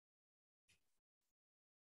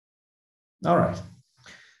All right.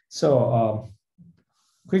 So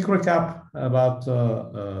quick recap about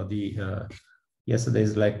the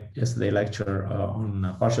yesterday lecture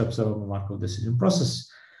on partial observable Markov decision process.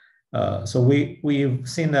 So we've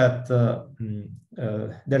seen that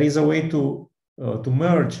there is a way to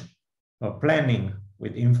merge planning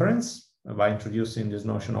with inference by introducing this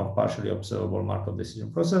notion of partially observable Markov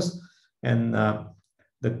decision process. And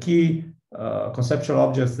the key conceptual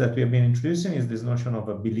objects that we have been introducing is this notion of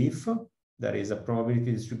a belief, that is a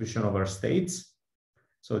probability distribution over states.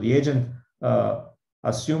 So the agent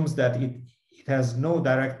assumes that it has no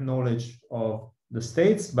direct knowledge of the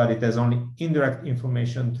states, but it has only indirect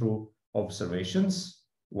information through observations,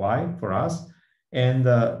 Y for us. And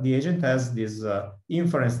the agent has this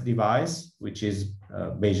inference device, which is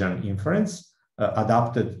Bayesian inference,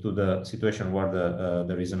 adapted to the situation where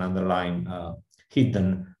there is an underlying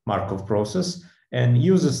hidden Markov process, and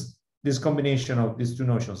uses this combination of these two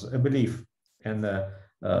notions, a belief and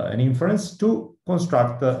an inference, to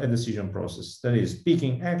construct a decision process, that is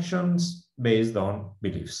picking actions based on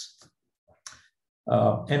beliefs.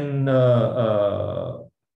 I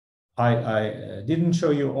didn't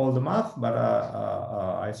show you all the math, but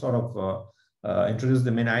I sort of introduced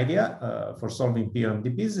the main idea for solving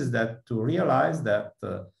PMDPs, is that to realize that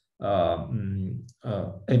a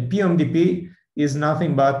PMDP is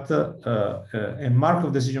nothing but a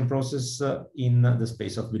Markov decision process in the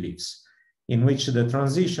space of beliefs, in which the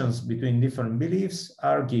transitions between different beliefs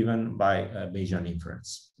are given by Bayesian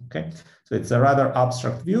inference. Okay, so it's a rather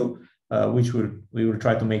abstract view, which we will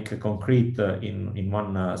try to make concrete in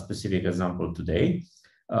one specific example today.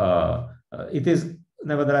 It is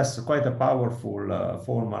nevertheless quite a powerful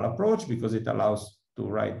formal approach, because it allows to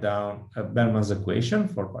write down a Bellman's equation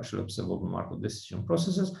for partially observable Markov decision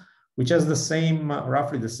processes, which has the same,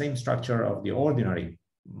 roughly the same structure of the ordinary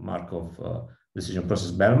Markov decision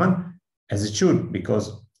process Bellman, as it should,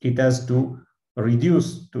 because it has to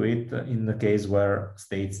reduce to it in the case where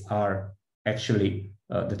states are actually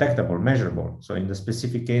detectable, measurable. So in the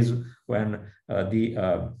specific case when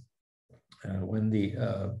the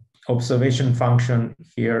observation function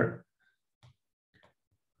here,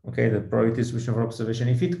 okay, the probability distribution for observation,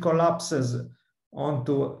 if it collapses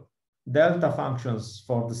onto delta functions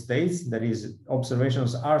for the states, that is,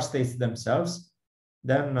 observations are states themselves,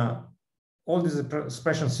 then all this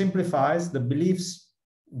expression simplifies. The beliefs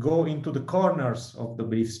go into the corners of the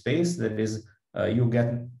belief space, that is, you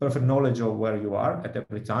get perfect knowledge of where you are at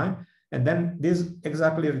every time. And then this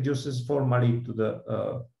exactly reduces formally to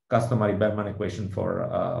the customary Bellman equation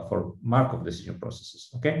for Markov decision processes,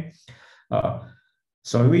 okay?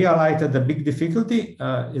 So we highlighted the big difficulty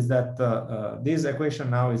is that this equation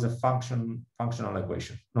now is a functional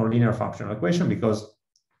equation, no linear functional equation, because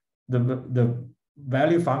the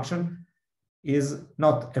value function is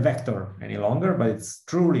not a vector any longer, but it's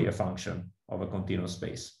truly a function of a continuous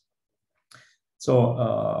space.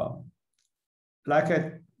 So like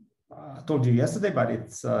I told you yesterday, but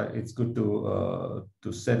it's good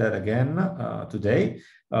to say that again today.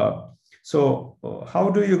 So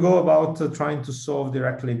how do you go about trying to solve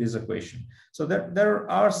directly this equation? So there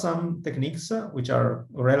are some techniques which are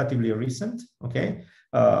relatively recent, okay,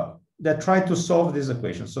 that try to solve this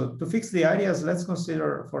equation. So to fix the ideas, let's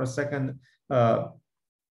consider for a second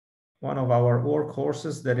one of our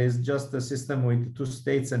workhorses, that is just a system with two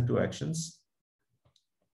states and two actions.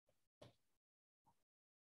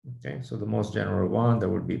 Okay, so the most general one, there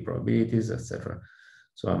will be probabilities, etc.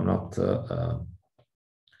 So I'm not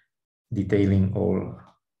detailing all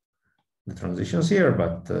the transitions here,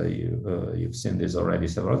 but you've seen this already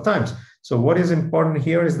several times. So what is important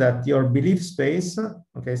here is that your belief space,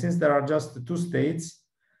 okay, since there are just two states,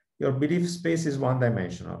 your belief space is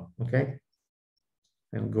one-dimensional, okay?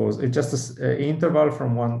 And goes, it's just an interval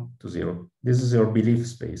from 1 to 0. This is your belief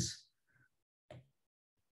space.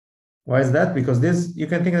 Why is that? Because this, you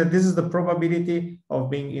can think that this is the probability of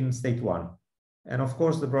being in state 1. And of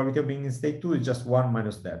course, the probability of being in state 2 is just 1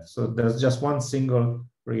 minus that. So there's just one single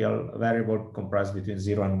real variable comprised between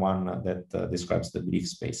 0 and 1 that describes the belief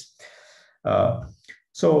space.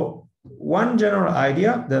 So one general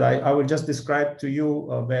idea that I will just describe to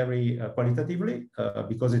you very qualitatively,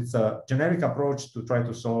 because it's a generic approach to try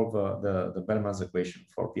to solve the Bellman's equation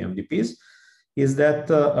for PMDPs, is that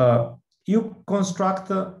you construct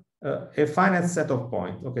a finite set of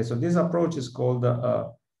points. Okay, so this approach is called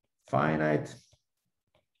finite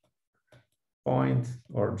point,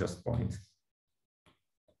 or just point.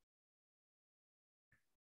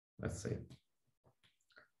 Let's say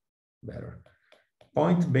better.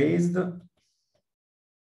 Point-based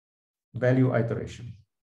value iteration.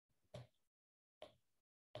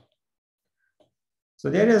 So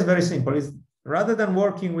the idea is very simple. Is rather than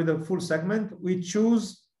working with a full segment, we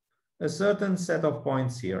choose a certain set of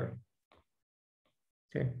points here.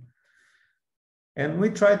 Okay. And we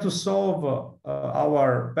try to solve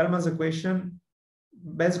our Bellman's equation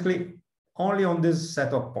basically only on this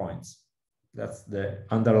set of points. That's the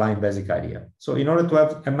underlying basic idea. So in order to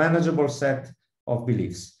have a manageable set of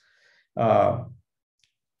beliefs. Of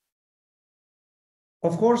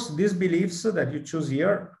course, these beliefs that you choose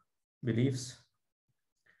here, beliefs,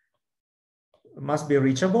 must be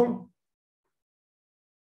reachable.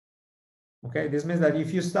 Okay, this means that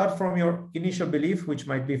if you start from your initial belief, which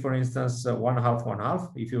might be, for instance, 1/2,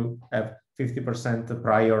 1/2, if you have 50%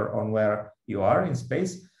 prior on where you are in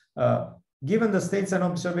space, given the states and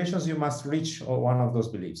observations, you must reach one of those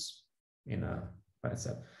beliefs in a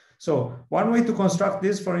itself. So one way to construct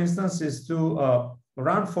this, for instance, is to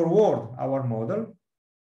run forward our model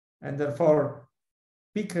and therefore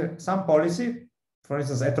pick some policy, for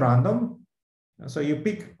instance, at random. So you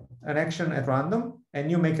pick an action at random and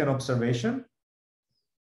you make an observation.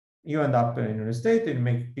 You end up in a state, and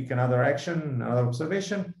you pick another action, another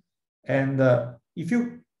observation. And if you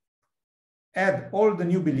add all the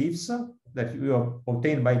new beliefs that you have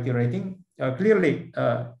obtained by iterating, clearly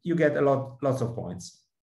you get lots of points.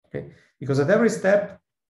 Okay, because at every step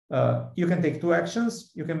you can take 2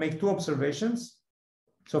 actions, you can make 2 observations.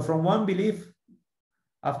 So from 1 belief,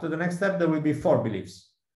 after the next step, there will be 4 beliefs.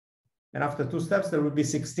 And after 2 steps, there will be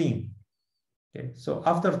 16. Okay, so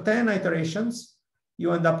after 10 iterations,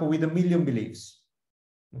 you end up with 1,000,000 beliefs.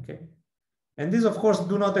 Okay, and these, of course,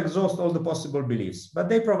 do not exhaust all the possible beliefs, but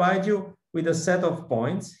they provide you with a set of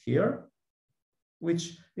points here, which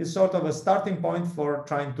is sort of a starting point for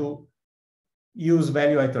trying to use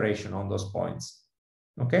value iteration on those points.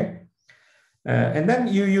 Okay, and then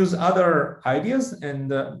you use other ideas. And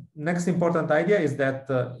the next important idea is that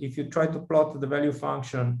if you try to plot the value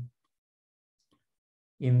function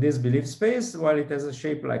in this belief space, well, it has a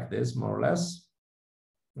shape like this, more or less.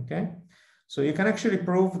 Okay, so you can actually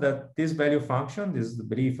prove that this value function, this is the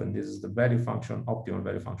belief, and this is the value function, optimal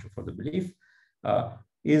value function for the belief,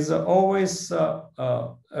 is always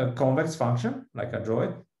a convex function, like a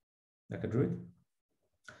druid.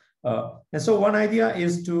 And so one idea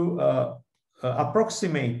is to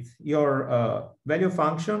approximate your value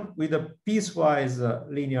function with a piecewise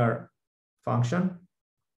linear function,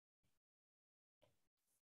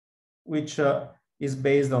 which is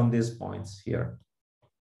based on these points here.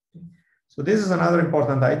 So this is another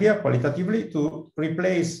important idea qualitatively, to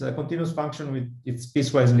replace a continuous function with its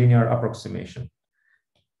piecewise linear approximation.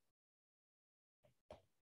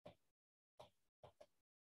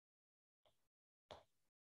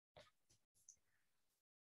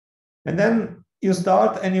 And then you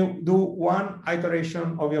start and you do 1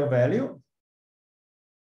 iteration of your value.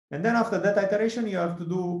 And then after that iteration, you have to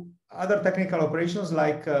do other technical operations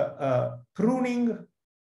like pruning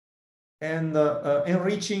and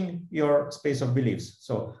enriching your space of beliefs.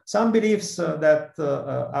 So some beliefs that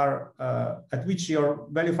are at which your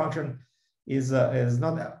value function is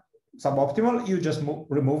not suboptimal, you just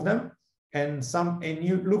remove them, and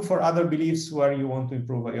you look for other beliefs where you want to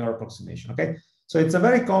improve your approximation. Okay, so it's a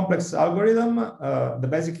very complex algorithm. The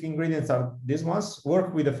basic ingredients are these ones: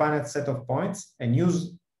 work with a finite set of points and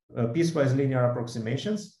use piecewise linear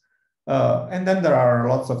approximations. And then there are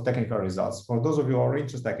lots of technical results. For those of you who are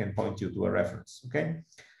interested, I can point you to a reference. Okay,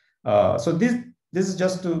 so this is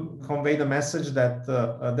just to convey the message that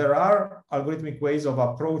there are algorithmic ways of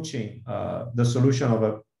approaching the solution of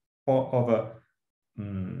a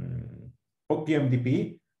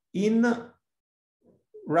PMDP in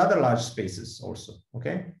rather large spaces also.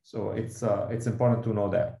 Okay, so it's important to know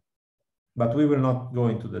that, but we will not go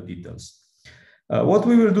into the details. What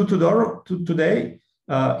we will do today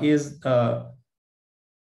is,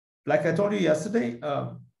 like I told you yesterday,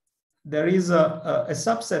 there is a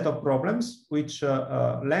subset of problems which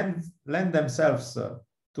lend themselves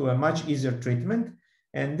to a much easier treatment.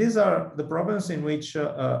 And these are the problems in which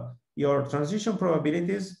your transition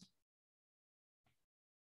probabilities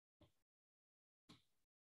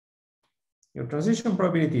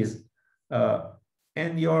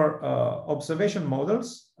and your observation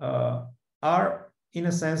models are, in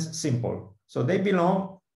a sense, simple. So they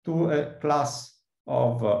belong to a class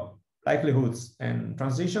of likelihoods and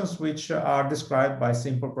transitions which are described by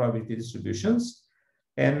simple probability distributions.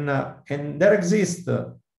 And there exist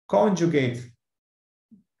conjugate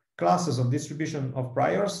classes of distribution of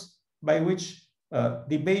priors by which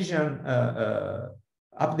the Bayesian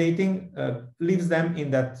updating leaves them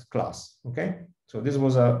in that class. Okay, so this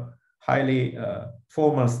was a highly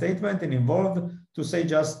formal statement and involved to say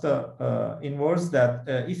just in words that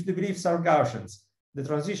if the beliefs are Gaussians the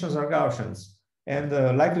transitions are Gaussians, and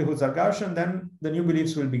the likelihoods are Gaussian, then the new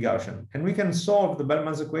beliefs will be Gaussian. And we can solve the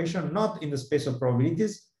Bellman's equation not in the space of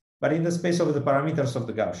probabilities, but in the space of the parameters of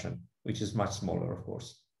the Gaussian, which is much smaller, of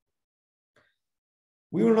course.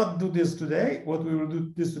 We will not do this today. What we will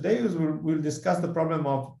do this today is we'll discuss the problem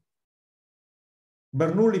of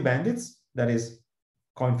Bernoulli bandits, that is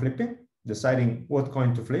coin flipping, deciding what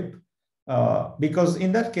coin to flip, because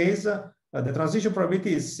in that case, the transition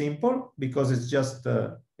probability is simple because it's just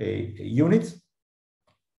a unit.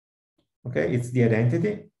 Okay, it's the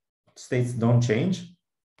identity. States don't change.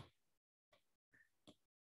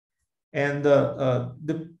 And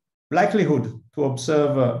the likelihood to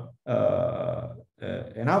observe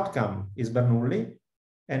an outcome is Bernoulli.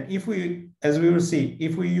 And if we, as we will see,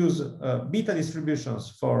 if we use beta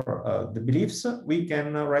distributions for the beliefs, we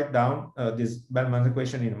can write down this Bellman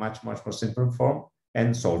equation in a much more simple form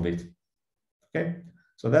and solve it. Okay,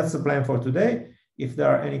 so that's the plan for today. If there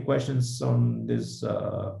are any questions on this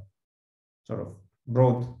sort of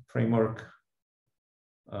broad framework,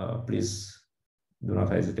 please do not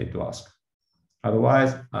hesitate to ask.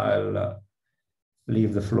 Otherwise, I'll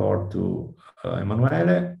leave the floor to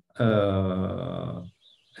Emanuele,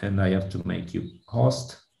 and I have to make you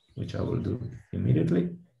host, which I will do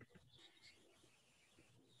immediately.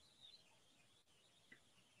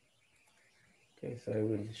 Okay, so I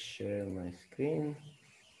will share my screen.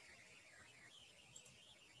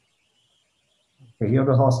 Okay, you're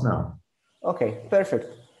the host now. Okay, perfect.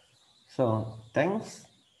 So thanks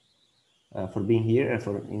for being here and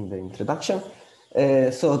for in the introduction.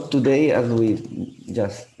 So today, as we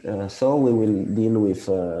just saw, we will deal with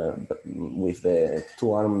the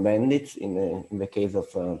two-arm bandits in the case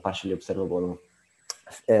of partially observable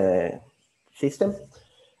system.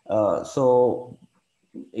 So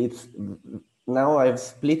it's now I've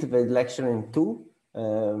split the lecture in two,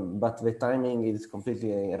 but the timing is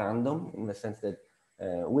completely random in the sense that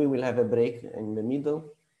we will have a break in the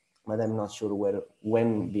middle, but I'm not sure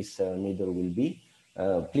when this middle will be.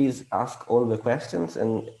 Please ask all the questions,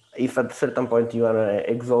 and if at a certain point you are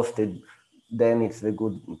exhausted, then it's a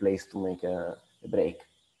good place to make a break.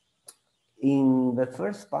 In the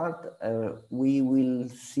first part, we will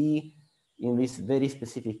see in this very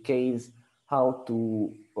specific case how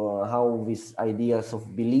these ideas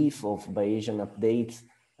of belief of Bayesian updates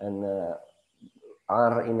and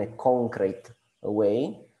are in a concrete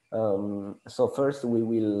way. So first we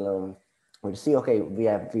will we'll see, okay, we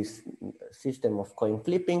have this system of coin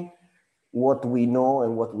flipping, what we know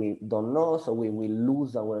and what we don't know. So we will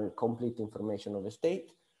lose our complete information of the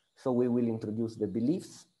state. So we will introduce the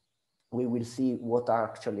beliefs. We will see what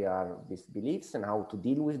actually are these beliefs and how to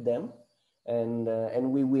deal with them.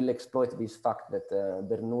 And we will exploit this fact that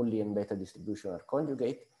Bernoulli and beta distribution are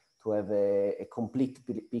conjugate to have a complete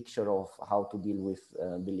picture of how to deal with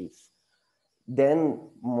beliefs. Then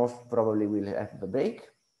most probably we'll have the break.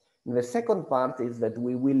 The second part is that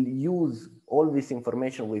we will use all this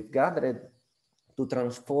information we've gathered to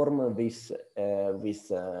transform this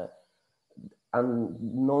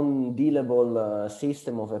non-dealable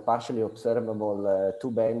system of a partially observable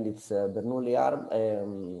two bandits, Bernoulli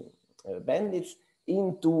bandits,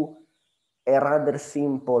 into a rather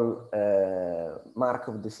simple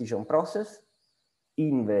Markov decision process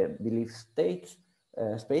in the belief states,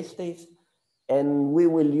 space states, and we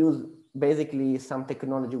will use basically some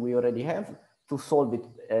technology we already have to solve it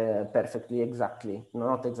perfectly, exactly,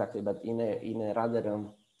 not exactly, but in a rather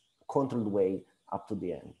controlled way up to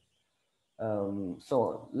the end.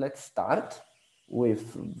 So let's start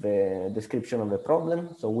with the description of the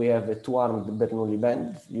problem. So we have a two-armed Bernoulli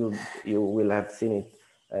band. You will have seen it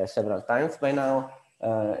several times by now.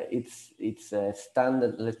 It's a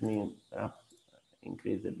standard. Let me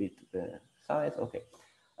increase a bit the size. Okay.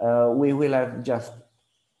 We will have just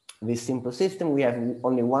this simple system. We have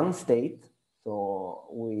only one state. So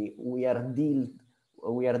we are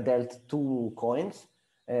dealt two coins,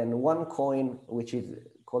 and one coin, which is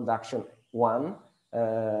called action 1,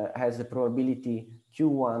 has a probability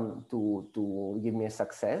Q1 to give me a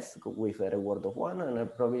success with a reward of 1, and a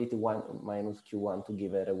probability 1 minus Q1 to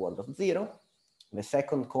give a reward of 0. The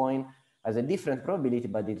second coin has a different probability,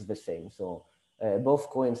 but it's the same. So both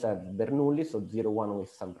coins have Bernoulli, so 0, 1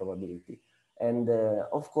 with some probability. And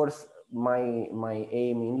of course, my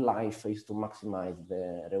aim in life is to maximize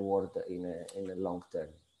the reward in a long term.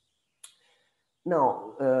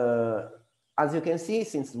 Now, as you can see,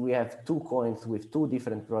 since we have two coins with two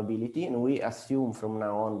different probability, and we assume from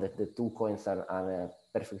now on that the two coins are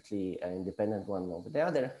perfectly independent one of the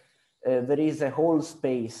other, there is a whole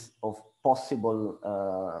space of possible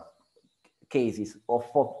cases, of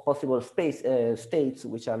possible states,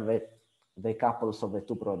 which are the the couples of the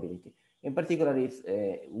two probability. In particular, it's,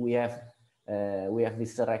 we have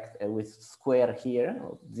this with square here,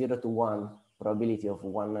 0 to 1 probability of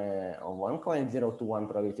one coin, 0 to 1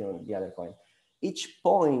 probability on the other coin. Each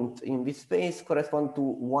point in this space corresponds to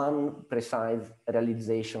one precise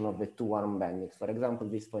realization of the two arm bandits. For example,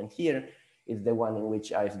 this point here is the one in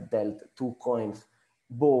which I've dealt two coins,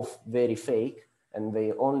 both very fake, and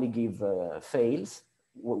they only give fails,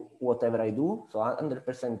 whatever I do. So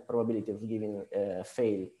 100% probability of giving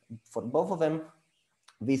fail for both of them.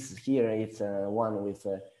 This here is one with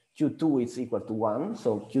Q2 is equal to 1.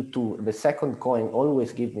 So Q2, the second coin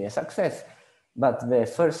always gives me a success, but the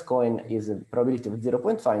first coin is a probability of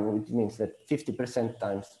 0.5, which means that 50%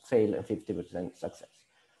 times fail and 50% success.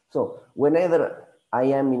 So whenever I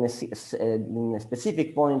am in a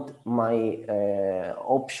specific point, my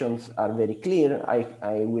options are very clear.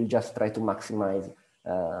 I will just try to maximize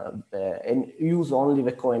and use only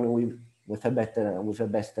the coin with a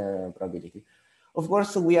best probability. Of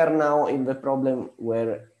course, we are now in the problem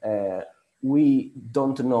where we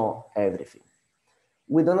don't know everything.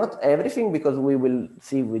 We don't know everything because we will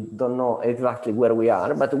see we don't know exactly where we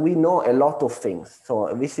are, but we know a lot of things.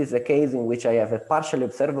 So this is a case in which I have a partially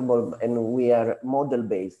observable and we are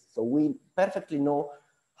model-based. So we perfectly know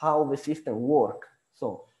how the system works.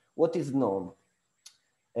 So what is known?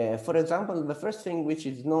 For example, the first thing which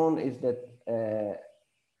is known is that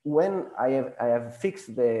when I have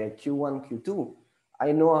fixed the Q1, Q2,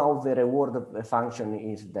 I know how the reward of the function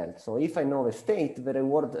is dealt. So if I know the state, the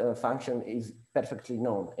reward function is perfectly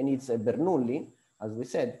known, and it's a Bernoulli, as we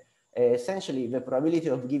said. Essentially, the probability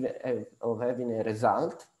of having a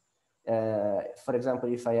result. For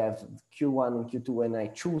example, if I have Q1 and Q2 and I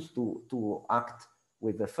choose to act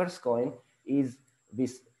with the first coin, is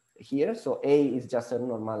this here. So A is just a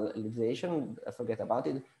normalization. Forget about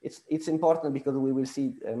it. It's important because we will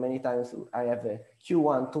see many times I have a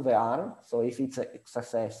Q1 to the R. So if it's a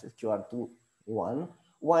success, QR to 1,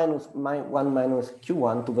 1 minus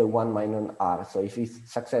Q1 to the 1 minus R. So if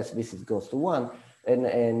it's success, this goes to 1.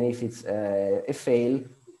 And if it's a fail,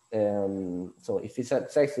 so if it's a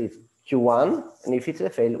success, it's Q1. And if it's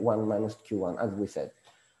a fail, 1 minus Q1, as we said.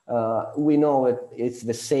 We know that it's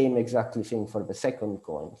the same exactly thing for the second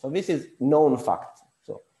coin. So this is known fact.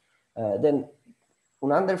 So then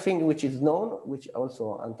another thing which is known, which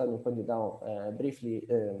also Antonio pointed out briefly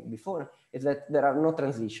before, is that there are no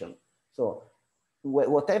transitions. So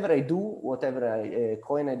whatever I do, whatever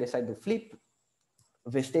coin I decide to flip,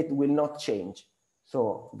 the state will not change.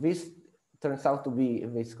 So this turns out to be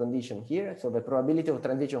this condition here. So the probability of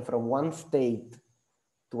transition from one state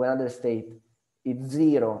to another state is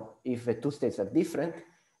 0 if the two states are different.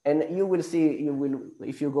 And you will see,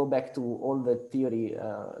 if you go back to all the theory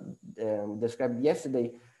described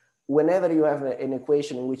yesterday, whenever you have an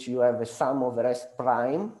equation in which you have a sum over S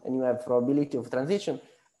prime and you have probability of transition,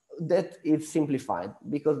 that is simplified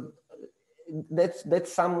because that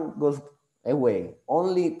sum goes away.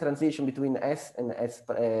 Only transition between S and S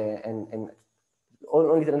and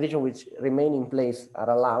only transition which remain in place are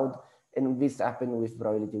allowed. And this happened with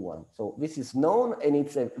probability 1. So this is known and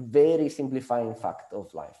it's a very simplifying fact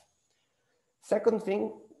of life. Second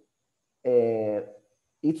thing,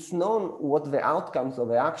 it's known what the outcomes of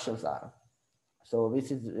the actions are. So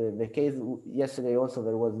this is the case yesterday also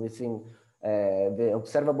there was this thing, the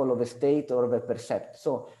observable of a state or the percept.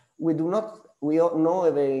 So we all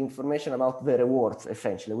know the information about the rewards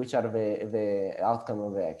essentially, which are the outcome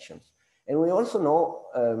of the actions. And we also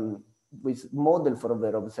know with model for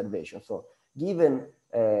the observation. So given,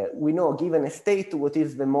 we know given a state, what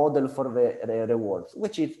is the model for the rewards,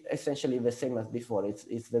 which is essentially the same as before.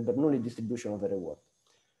 It's the Bernoulli distribution of the reward.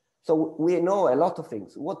 So we know a lot of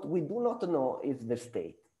things. What we do not know is the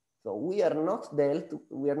state. So we are not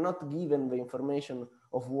given the information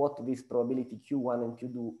of what this probability Q1 and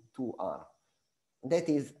Q2 are. That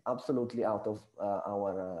is absolutely out of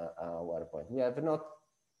our point. We have not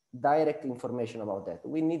direct information about that.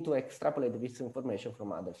 We need to extrapolate this information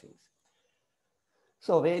from other things.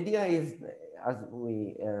 So the idea is, as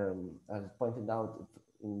we as pointed out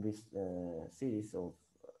in this series of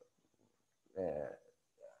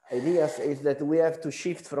ideas, is that we have to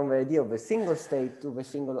shift from the idea of a single state to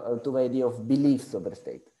the idea of beliefs over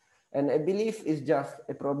state. And a belief is just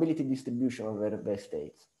a probability distribution over the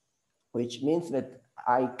states, which means that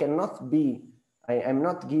I am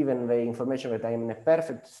not given the information that I am in a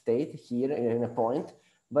perfect state here in a point,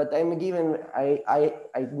 but I'm given, I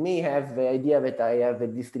may have the idea that I have a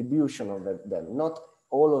distribution of them. Not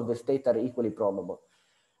all of the states are equally probable.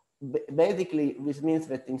 Basically, this means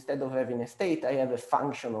that instead of having a state, I have a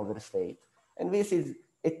function over state. And this is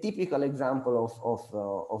a typical example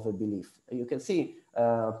of a belief. You can see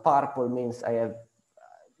purple means I have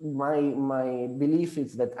my belief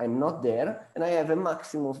is that I'm not there, and I have a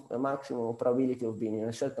maximum probability of being in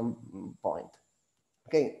a certain point.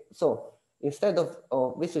 Okay, so instead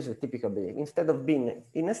of this is a typical belief. Instead of being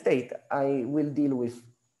in a state, I will deal with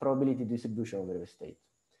probability distribution over the state.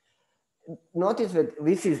 Notice that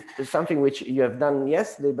this is something which you have done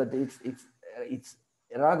yesterday, but it's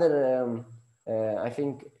rather I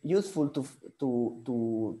think useful to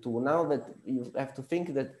now that you have to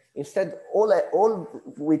think that instead all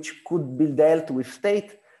which could be dealt with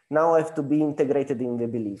state now have to be integrated in the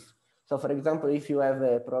belief. So for example, if you have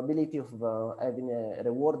a probability of having a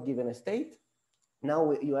reward given a state,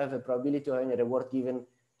 now you have a probability of having a reward given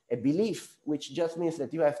a belief, which just means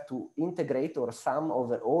that you have to integrate or sum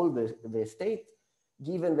over all the state,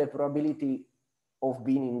 given the probability of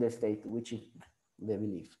being in the state, which is the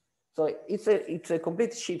belief. So it's a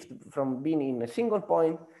complete shift from being in a single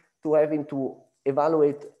point to having to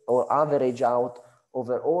evaluate or average out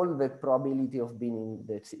over all the probability of being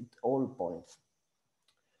in all points.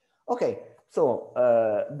 Okay, so,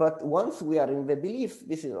 but once we are in the belief,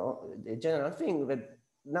 this is a general thing that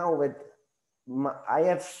now that I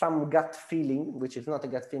have some gut feeling, which is not a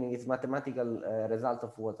gut feeling, it's mathematical result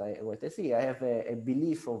of what I see. I have a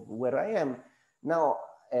belief of where I am. Now,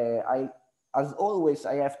 as always,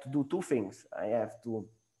 I have to do two things. I have to,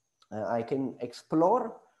 I can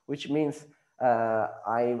explore, which means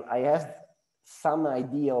I have some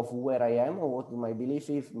idea of where I am or what my belief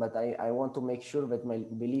is, but I want to make sure that my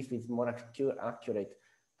belief is more accurate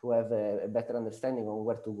to have a better understanding of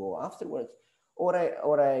where to go afterwards. Or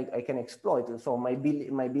I can exploit. So my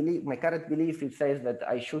current belief, it says that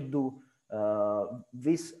I should do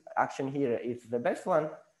this action here is the best one.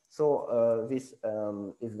 So this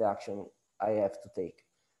is the action I have to take.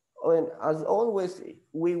 And as always,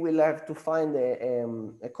 we will have to find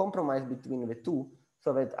a compromise between the two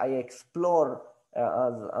so that I explore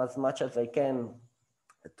as much as I can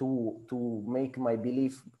to make my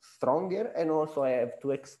belief stronger, and also I have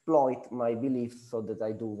to exploit my beliefs so that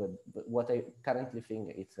I do what I currently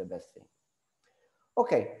think is the best thing.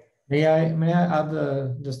 Okay. May I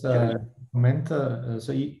add just a comment?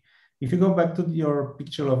 So if you go back to your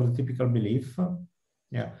picture of the typical belief,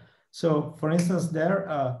 yeah. So for instance, there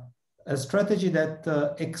a strategy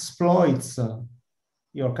that exploits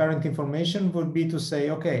your current information would be to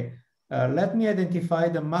say, okay, let me identify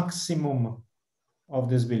the maximum of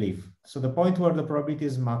this belief. So the point where the probability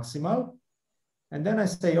is maximal. And then I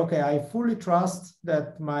say, okay, I fully trust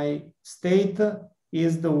that my state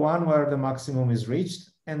is the one where the maximum is reached,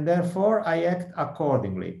 and therefore I act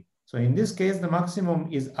accordingly. So in this case, the maximum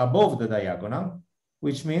is above the diagonal,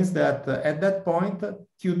 which means that at that point,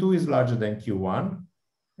 Q2 is larger than Q1.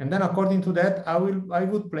 And then according to that, I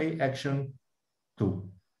would play action 2.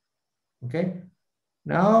 Okay.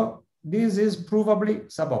 Now, this is provably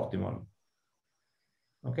suboptimal.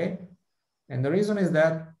 Okay. And the reason is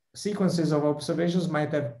that sequences of observations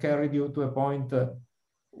might have carried you to a point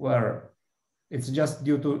where it's just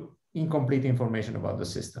due to incomplete information about the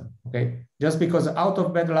system. Okay. Just because out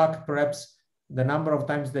of bad luck, perhaps the number of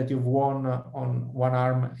times that you've won on one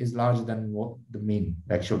arm is larger than what the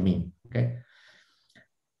actual mean. Okay.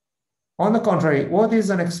 On the contrary, what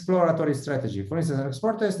is an exploratory strategy? For instance, an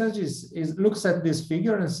exploratory strategy looks at this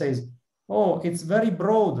figure and says, oh, it's very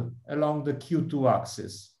broad along the Q2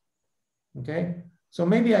 axis. Okay, so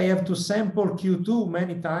maybe I have to sample Q2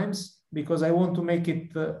 many times because I want to make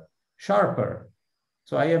it sharper.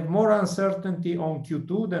 So I have more uncertainty on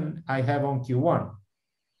Q2 than I have on Q1.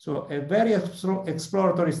 So a very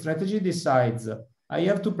exploratory strategy decides I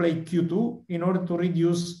have to play Q2 in order to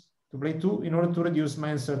reduce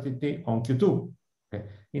my uncertainty on Q2. Okay.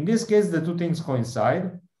 In this case, the two things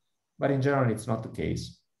coincide, but in general, it's not the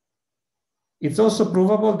case. It's also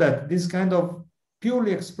provable that this kind of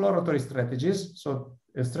purely exploratory strategies, so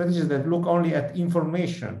strategies that look only at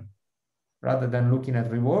information rather than looking at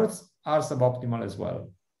rewards, are suboptimal as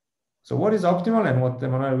well. So what is optimal and what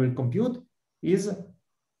Emanuele will compute is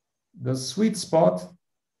the sweet spot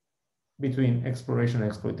between exploration and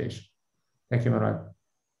exploitation. Thank you, Emanuele.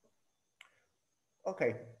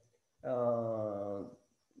 Okay.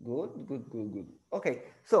 Good. Okay,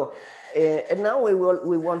 so and now we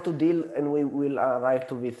want to deal, and we will arrive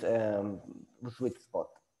to this sweet spot.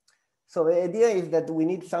 So the idea is that we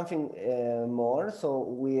need something more. So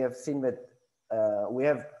we have seen that we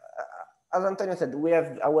have, as Antonio said, we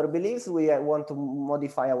have our beliefs. We want to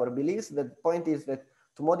modify our beliefs. The point is that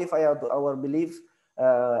to modify our beliefs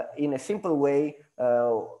in a simple way,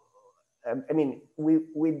 I mean,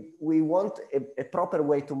 we want a proper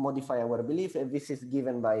way to modify our belief, and this is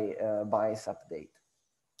given by bias update.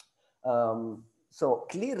 So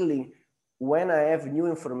clearly, when I have new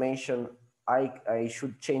information, I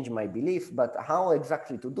should change my belief, but how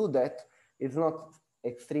exactly to do that is not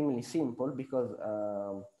extremely simple, because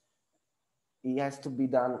it has to be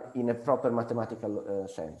done in a proper mathematical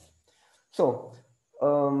sense. So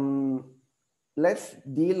let's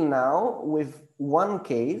deal now with one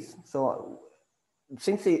case. So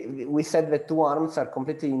since we said that two arms are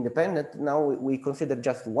completely independent, now we consider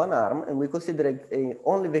just one arm, and we consider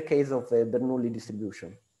only the case of a Bernoulli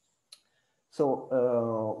distribution.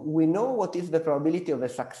 So we know what is the probability of a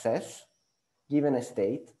success given a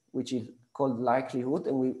state, which is called likelihood,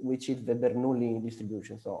 and which is the Bernoulli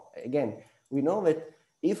distribution. So again, we know that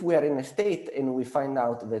if we are in a state and we find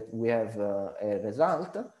out that we have a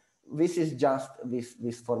result, this is just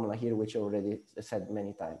this formula here, which I already said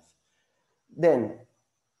many times. Then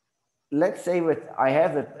let's say that I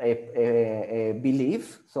have a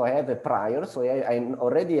belief, so I have a prior, so I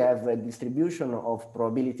already have a distribution of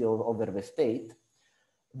probability over the state.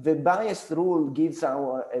 The bias rule gives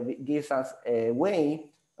us a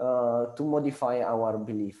way to modify our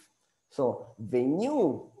belief. So the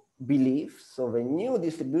new belief, so the new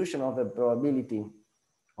distribution of the probability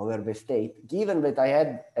over the state, given that I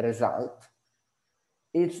had a result,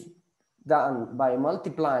 it's done by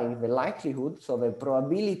multiplying the likelihood, so the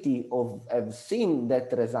probability of have seen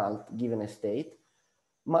that result given a state,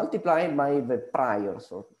 multiplied by the prior,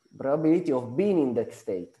 so probability of being in that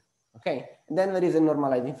state. Okay, and then there is a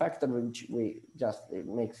normalizing factor, which we just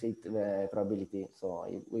makes it the probability, so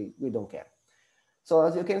we don't care. So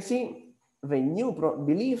as you can see, the new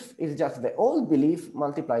belief is just the old belief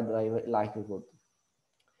multiplied by the likelihood.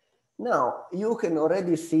 Now you can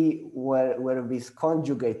already see where this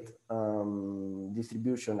conjugate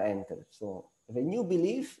distribution enters. So the new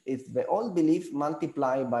belief is the old belief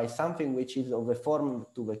multiplied by something which is of a form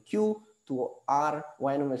to the Q to R,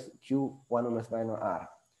 y minus Q, 1 minus y minus R.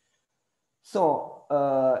 So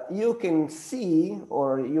you can see,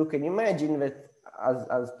 or you can imagine that,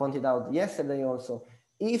 as pointed out yesterday also,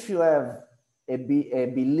 if you have a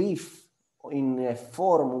belief in a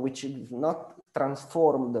form which is not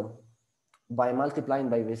transformed by multiplying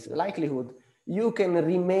by this likelihood, you can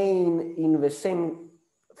remain in the same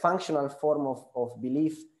functional form of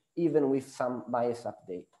belief, even with some bias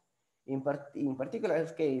update. In particular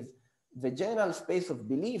case, the general space of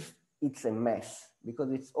belief, it's a mess,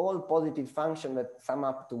 because it's all positive function that sum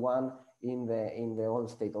up to 1 in the whole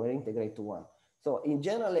state, or integrate to 1. So in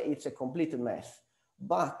general, it's a complete mess.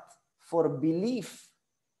 But for belief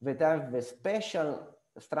that have the special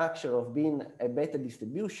structure of being a beta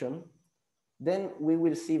distribution, then we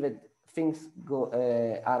will see that things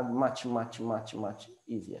are much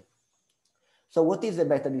easier. So what is a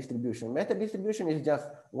beta distribution? Beta distribution is just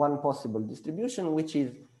one possible distribution, which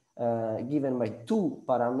is given by two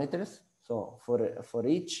parameters. So for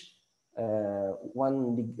each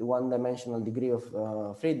one-dimensional degree of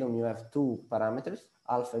freedom, you have two parameters,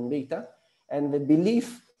 alpha and beta. And the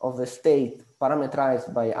belief of the state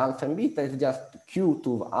parameterized by alpha and beta is just Q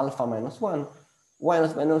to alpha minus 1,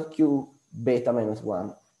 minus Q beta minus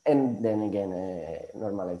 1, and then again a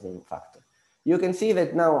normalizing factor. You can see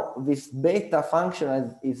that now this beta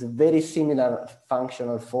function is very similar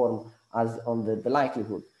functional form as on the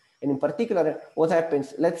likelihood. And in particular, what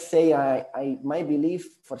happens, let's say my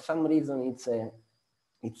belief, for some reason,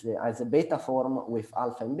 it's as a beta form with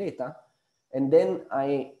alpha and beta, and then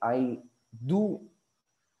I do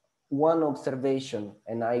one observation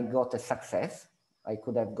and I got a success. I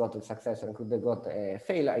could have got a success, or I could have got a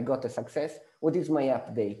failure. I got a success. What is my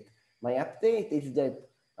update? My update is that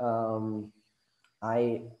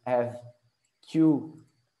I have Q,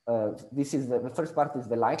 this is the first part is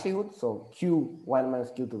the likelihood. So Q 1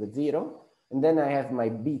 minus Q to the 0. And then I have my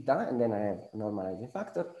beta, and then I have normalizing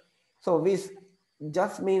factor. So this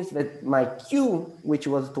just means that my Q, which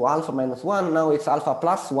was to alpha minus 1, now it's alpha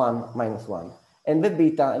plus 1 minus 1. And the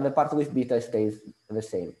beta, and the part with beta stays the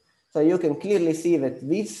same. So you can clearly see that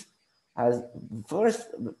this has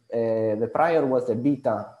first, the prior was a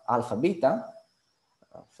beta, alpha beta.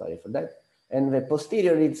 Oh, sorry for that. And the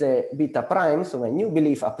posterior is a beta prime. So my new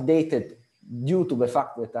belief updated due to the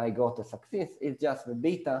fact that I got a success is just the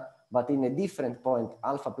beta, but in a different point,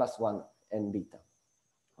 alpha plus 1 and beta.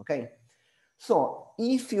 Okay. So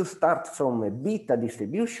if you start from a beta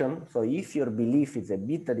distribution, so if your belief is a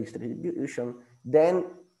beta distribution, then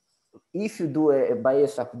if you do a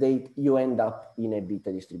bias update, you end up in a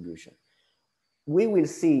beta distribution. We will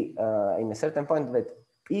see in a certain point that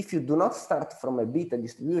if you do not start from a beta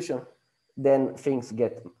distribution, then things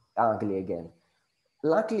get ugly again.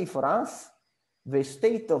 Luckily for us, the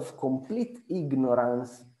state of complete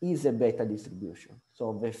ignorance is a beta distribution.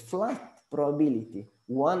 So the flat probability,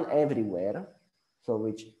 one everywhere, so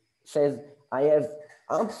which says I have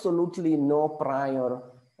absolutely no prior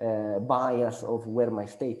bias of where my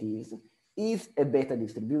state is a beta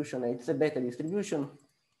distribution. It's a beta distribution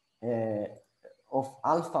of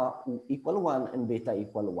alpha equal 1 and beta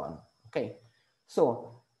equal 1. Okay,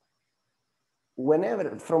 so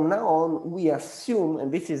whenever, from now on, we assume,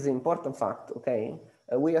 and this is an important fact, okay,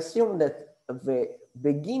 we assume that the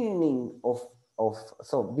beginning of,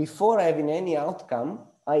 so before having any outcome,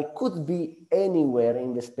 I could be anywhere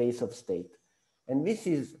in the space of state. And this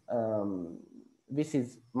is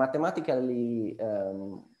mathematically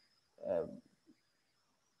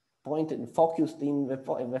focused in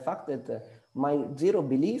the fact that my zero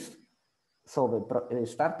belief, so the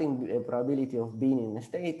starting probability of being in a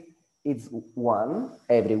state, it's 1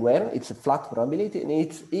 everywhere. It's a flat probability, and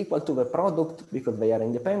it's equal to the product, because they are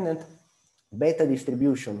independent, beta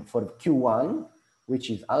distribution for Q1, which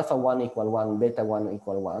is alpha 1 equal 1, beta 1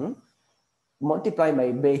 equal 1, multiplied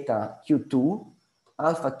by beta Q2,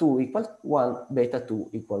 alpha 2 equal 1, beta 2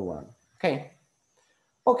 equal 1. Okay.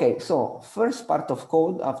 Okay, so first part of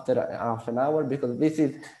code after half an hour, because this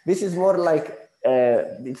is more like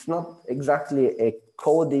it's not exactly a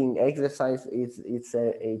coding exercise. It's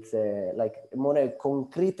like more a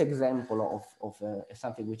concrete example of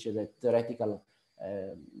something which is a theoretical,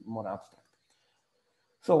 more abstract.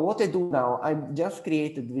 So what I do now, I just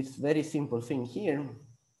created this very simple thing here,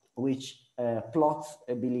 which plots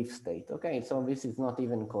a belief state. Okay, so this is not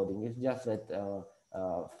even coding. It's just that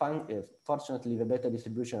fortunately the beta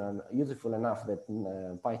distribution are useful enough that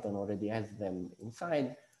Python already has them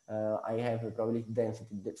inside. I have a probability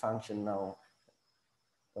density function now.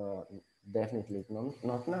 Definitely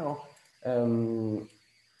not now.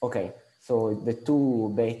 Okay, so the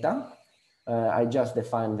two beta, I just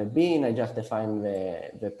define the bin, I just define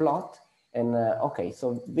the plot. And okay,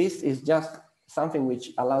 so this is just something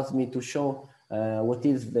which allows me to show what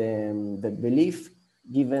is the belief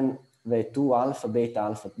given the two alpha,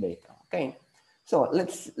 beta. Okay, so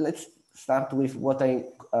let's start with what I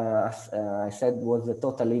said was the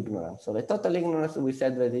total ignorance. So the total ignorance, we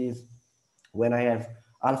said that is when I have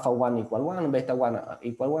alpha 1 equal 1, beta 1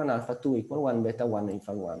 equal 1, alpha 2 equal 1, beta 1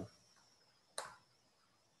 equal 1.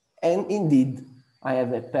 And indeed, I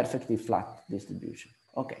have a perfectly flat distribution.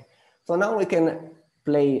 Okay, so now we can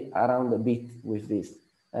play around a bit with this.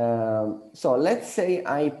 So let's say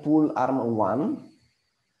I pull arm 1,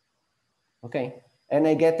 okay, and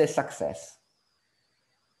I get a success.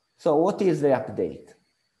 So what is the update?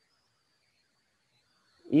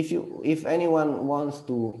 If anyone wants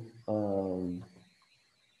to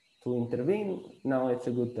intervene, now it's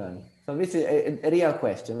a good time. So this is a real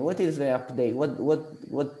question. What is the update?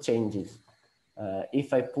 What changes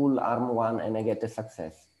if I pull arm 1 and I get a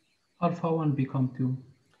success? Alpha 1 become 2.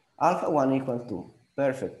 Alpha 1 equals 2.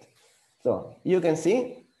 Perfect. So you can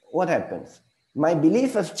see what happens. My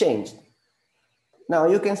belief has changed. Now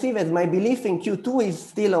you can see that my belief in Q2 is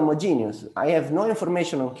still homogeneous. I have no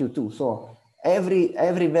information on Q2. So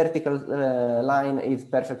every vertical line is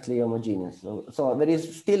perfectly homogeneous. So there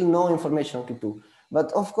is still no information on Q2.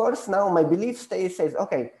 But of course, now my belief state says,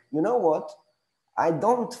 okay, you know what? I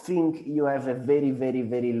don't think you have a very, very,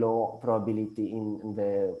 very low probability in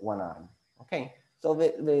the one arm. Okay, so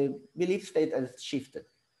the belief state has shifted.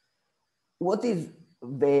 What is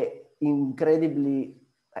the incredibly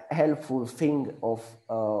helpful thing of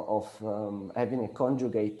having a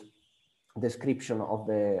conjugate description of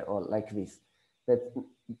like this? That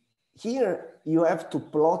here you have to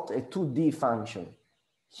plot a 2D function.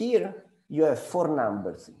 Here you have 4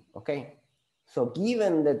 numbers, okay? So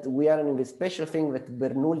given that we are in the special thing that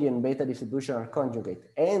Bernoulli and beta distribution are conjugate,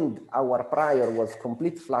 and our prior was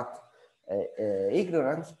complete flat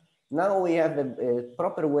ignorance, now we have a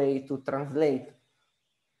proper way to translate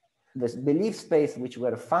this belief space, which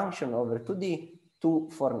were a function over 2D, to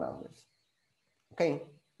 4 numbers. Okay,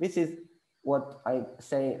 this is what I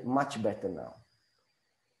say much better now.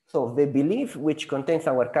 So the belief which contains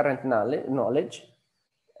our current knowledge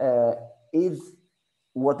is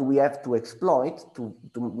what we have to exploit to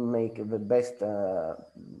make the best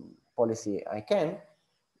policy I can.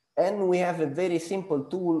 And we have a very simple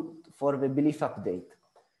tool for the belief update.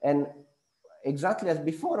 And exactly as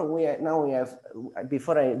before,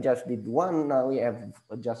 before I just did 1, now we have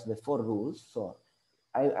just the 4 rules. So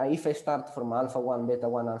if I start from alpha 1, beta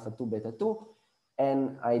 1, alpha 2, beta 2,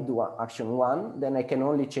 and I do action 1, then I can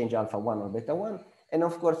only change alpha 1 or beta 1. And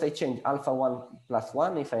of course, I change alpha 1 plus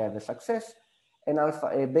 1 if I have a success. and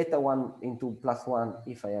a beta 1 into plus 1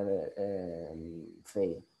 if I have a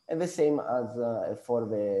fail. And the same as for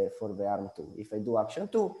the arm 2. If I do action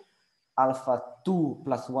 2, alpha 2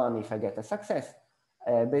 plus 1 if I get a success,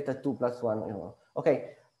 beta 2 plus 1. You know.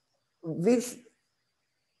 Okay, this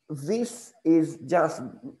is just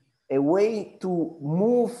a way to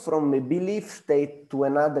move from a belief state to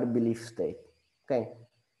another belief state. Okay,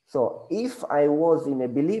 so if I was in a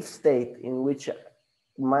belief state in which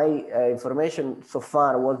my information so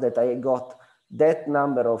far was that I got that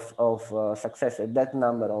number of successes, that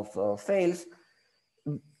number of fails,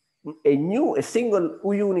 a single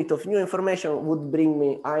unit of new information would bring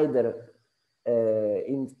me either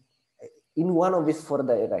in one of these 4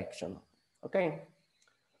 directions. Okay.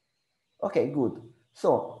 Okay, good.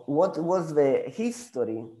 So what was the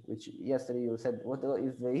history, which yesterday you said, what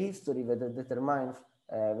is the history that determines,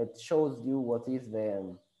 that shows you what is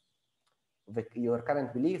your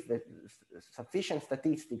current belief, the sufficient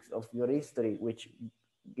statistics of your history, which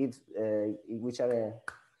gives, which are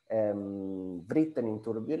written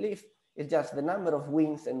into the belief, is just the number of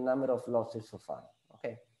wins and number of losses so far.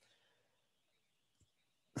 Okay.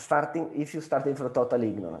 If you started from total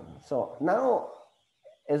ignorance. So now,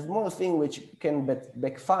 a small thing which can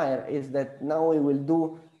backfire is that now we will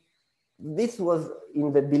do, this was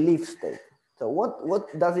in the belief state. So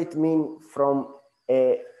what does it mean from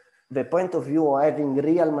the point of view of having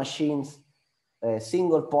real machines,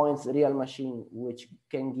 single points, real machine, which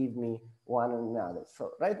can give me one and another.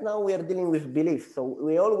 So right now we are dealing with belief. So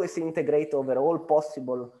we always integrate over all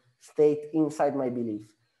possible state inside my belief.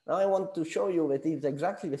 Now I want to show you that it's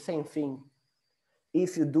exactly the same thing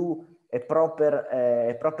if you do a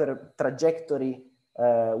proper trajectory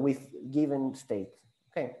with given states.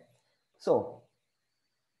 Okay, so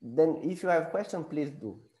then if you have questions, please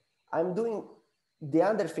do. I'm doing the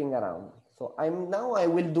other thing around. So now I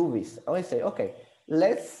will do this. I will say, okay,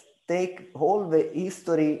 let's take all the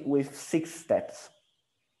history with 6 steps.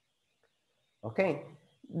 Okay,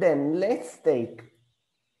 then let's take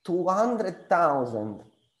 200,000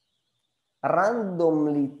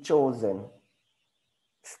 randomly chosen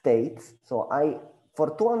states. So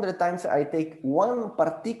for 200 times, I take one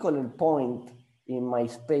particular point in my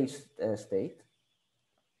space state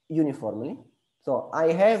uniformly. So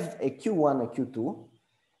I have a Q1, a Q2,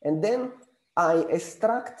 and then I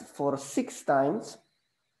extract for 6 times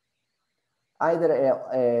either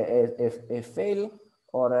a fail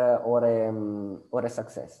or a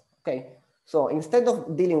success. Okay. So instead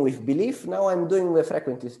of dealing with belief, now I'm doing the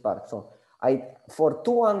frequencies part. So for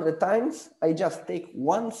 200 times, I just take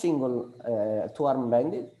one single 2-arm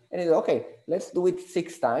bandit and I go, okay, let's do it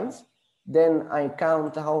 6 times. Then I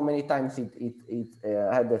count how many times it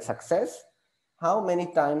had a success, how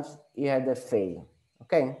many times it had a fail.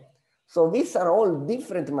 Okay. So these are all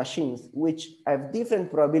different machines which have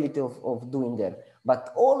different probability of doing that.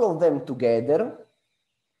 But all of them together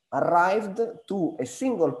arrived to a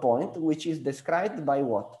single point, which is described by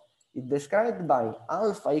what? It's described by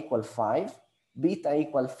alpha equal 5, beta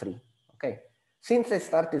equal 3. Okay. Since I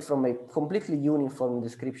started from a completely uniform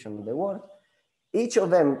description of the word, each of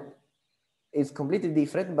them is completely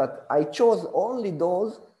different, but I chose only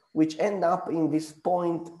those which end up in this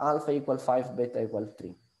point alpha equal 5, beta equal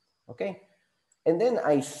 3. Okay. And then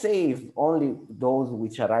I save only those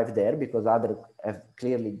which arrive there because others have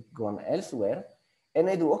clearly gone elsewhere. And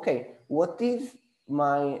I do, okay, what is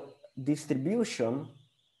my distribution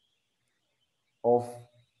of,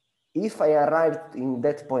 if I arrived in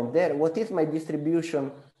that point there, what is my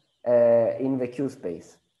distribution in the Q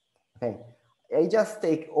space? Okay, I just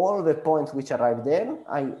take all the points which arrive there.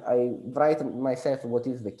 I write myself what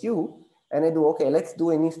is the Q, and I do, okay, let's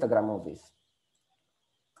do an histogram of this.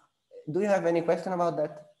 Do you have any question about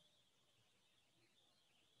that?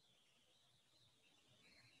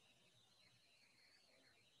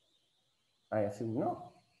 I assume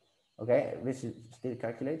no. Okay, this is still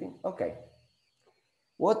calculating. Okay.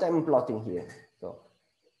 What I'm plotting here. So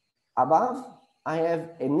above, I have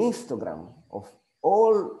an histogram of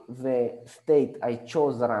all the state I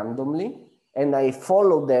chose randomly, and I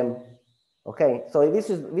follow them. Okay, so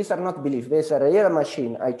these are not beliefs. These are a real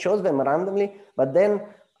machine. I chose them randomly, but then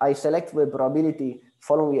I select the probability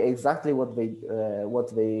following exactly what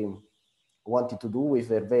they wanted to do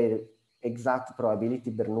with a very exact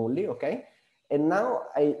probability Bernoulli. Okay, and now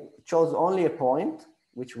I chose only a point,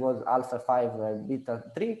 which was alpha 5, beta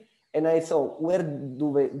 3, and I saw where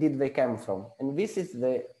did they come from, and this is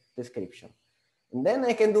the description. And then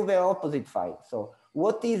I can do the opposite side. So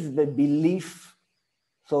what is the belief?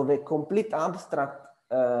 So the complete abstract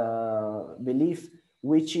belief,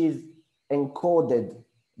 which is encoded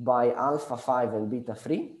by alpha 5 and beta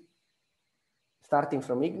 3. starting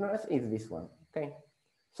from ignorance is this one, okay?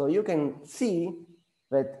 So you can see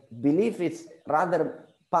that belief is rather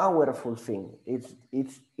powerful thing.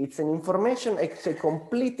 It's an information, it's a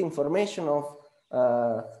complete information of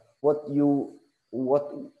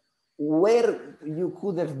where you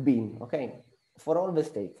could have been, okay, for all the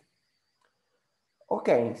states.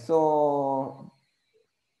 Okay, so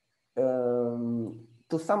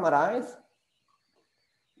to summarize,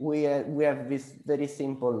 we have this very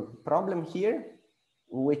simple problem here,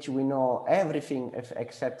 which we know everything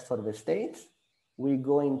except for the states. We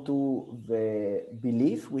go into the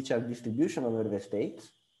belief, which are distribution over the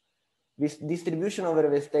states. This distribution over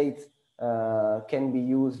the states can be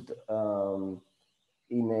used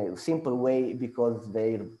in a simple way because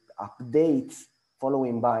their updates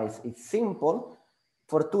following bias is simple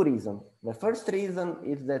for two reasons. The first reason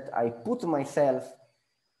is that I put myself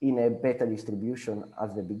in a beta distribution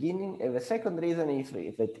at the beginning. And the second reason is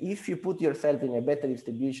that if you put yourself in a beta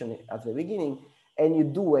distribution at the beginning and you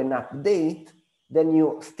do an update, then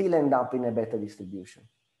you still end up in a beta distribution.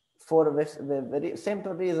 For the very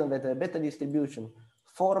simple reason that a beta distribution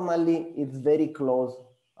formally is very close,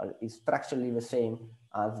 is structurally the same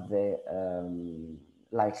as the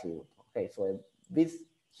likelihood. Okay, so this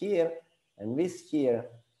here and this here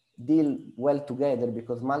deal well together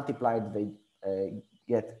because multiplied they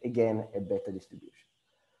get again a beta distribution.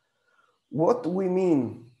 What we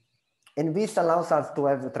mean, and this allows us to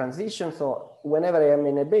have the transition. So whenever I am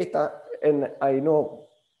in a beta and I know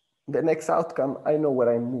the next outcome, I know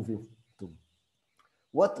where I'm moving to.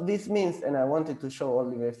 What this means, and I wanted to show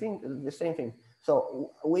only the same thing.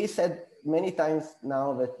 So we said many times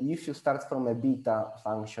now that if you start from a beta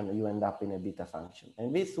function, you end up in a beta function.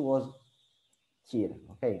 And this was here,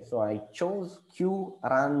 okay? So I chose Q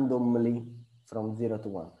randomly from 0 to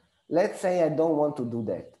 1. Let's say I don't want to do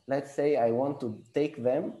that. Let's say I want to take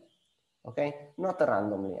them, okay? Not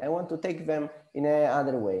randomly. I want to take them in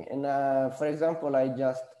another way. And for example, I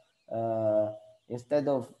just, instead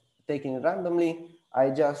of taking randomly, I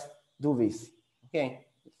just do this, okay?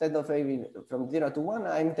 Instead of maybe from 0 to 1,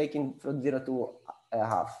 I'm taking from 0 to a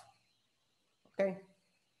half, okay?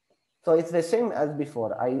 So it's the same as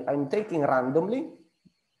before. I'm taking randomly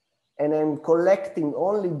and I'm collecting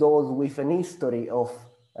only those with an history of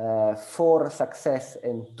 4 success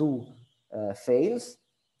and 2 fails.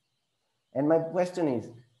 And my question is,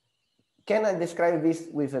 can I describe this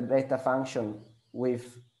with a beta function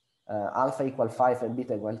with alpha equal 5 and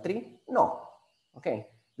beta equal 3? No, okay,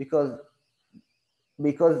 because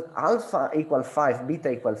alpha equal 5, beta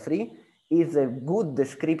equal 3 is a good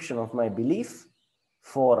description of my belief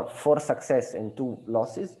for 4 success and 2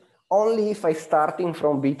 losses, only if I starting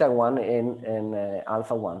from beta 1 and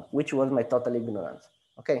alpha 1, which was my total ignorance,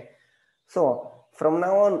 okay? So from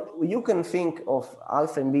now on, you can think of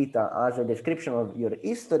alpha and beta as a description of your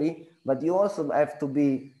history, but you also have to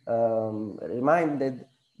be reminded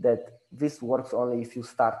that this works only if you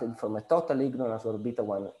started from a total ignorance or beta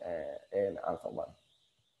 1 and alpha 1.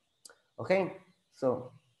 Okay,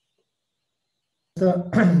 so.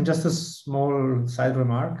 Just a small side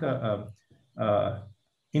remark.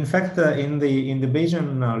 In fact, in the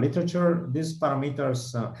Bayesian literature, these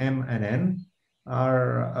parameters M and N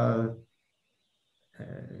are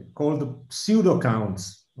called pseudo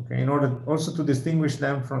counts. Okay, in order also to distinguish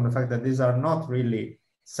them from the fact that these are not really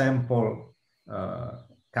sample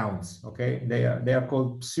counts. Okay, they are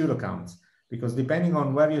called pseudo counts because depending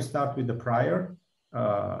on where you start with the prior,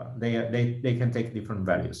 they can take different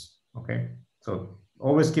values. Okay. So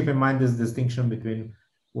always keep in mind this distinction between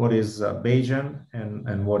what is Bayesian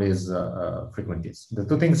and what is frequencies. The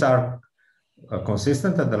two things are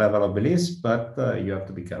consistent at the level of beliefs, but you have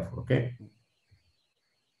to be careful, okay?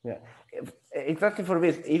 Yeah, exactly for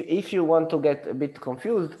this. If you want to get a bit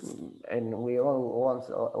confused, and we all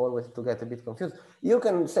want always to get a bit confused, you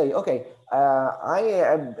can say, okay,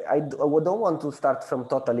 I don't want to start from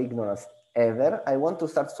total ignorance ever. I want to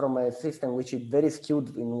start from a system which is very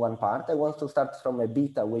skewed in one part. I want to start from a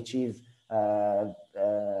beta which is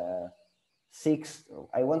 6.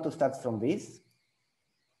 I want to start from this.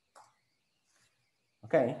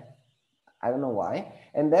 Okay, I don't know why.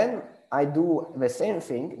 And then I do the same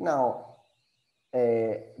thing. Now,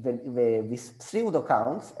 these pseudo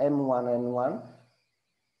counts, M1, N1,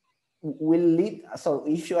 will lead. So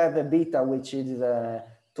if you have a beta which is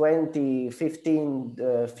 20, 15,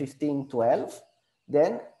 15, 12,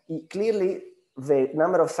 then clearly the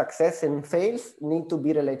number of success and fails need to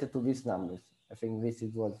be related to these numbers. I think this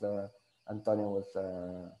is what Antonio was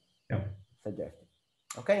suggesting.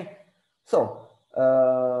 Okay, so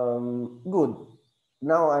good.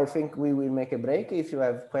 Now I think we will make a break. If you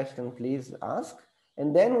have questions, please ask.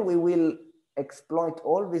 And then we will exploit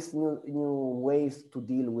all these new ways to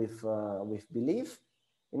deal with belief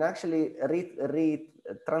and actually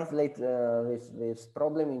translate this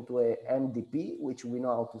problem into a MDP, which we know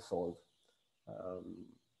how to solve.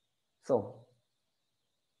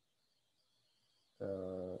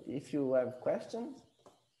 If you have questions,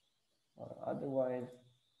 otherwise,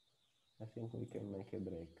 I think we can make a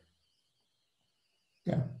break.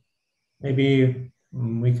 Yeah, maybe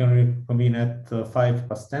we can reconvene at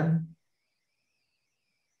 10:05.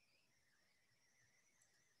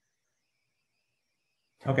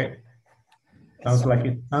 Okay, sounds like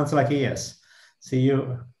it. Sounds like a yes. See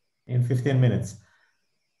you in 15 minutes.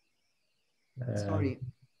 Sorry.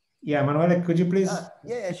 Yeah, Manuele, could you please?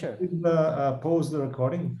 Yeah, sure. Pause the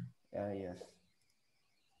recording. Yes.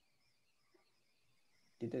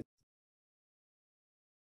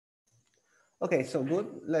 Okay, so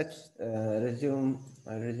good. Let's resume.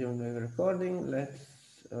 I resume the recording.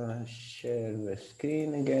 Let's share the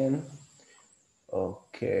screen again.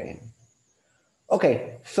 Okay.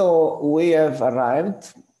 Okay, so we have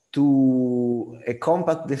arrived to a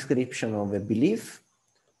compact description of a belief.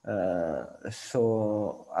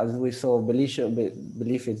 So as we saw,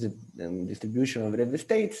 belief is a distribution of real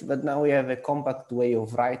states, but now we have a compact way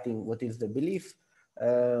of writing what is the belief,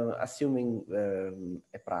 assuming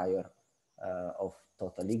a prior of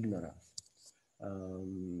total ignorance.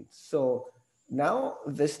 So now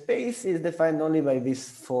the space is defined only by these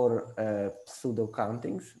four pseudo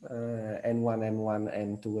countings, N1, M1,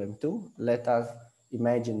 M2, M2. Let us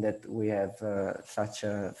imagine that we have such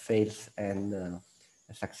fails and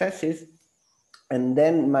successes. And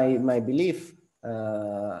then my belief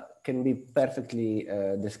can be perfectly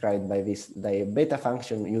described by a beta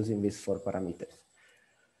function using these four parameters.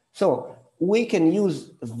 So we can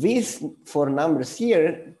use these four numbers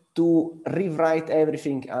here to rewrite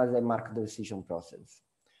everything as a marked decision process.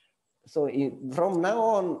 So from now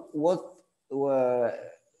on, what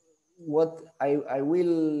I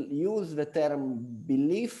will use the term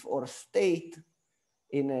belief or state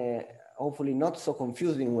in a hopefully not so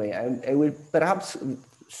confusing way. I will perhaps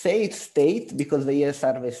say state because they are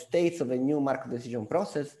the states of a new marked decision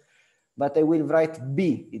process, but I will write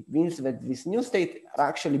B. It means that this new state are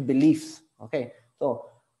actually beliefs. Okay, so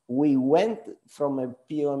we went from a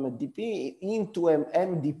POMDP into an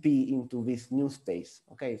MDP into this new space.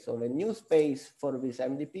 Okay, so the new space for this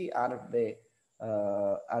MDP are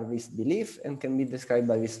this belief and can be described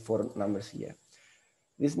by these four numbers here.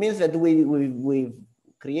 This means that we've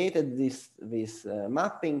created this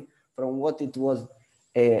mapping from what it was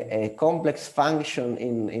a complex function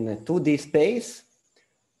in a 2D space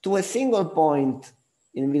to a single point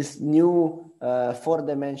in this new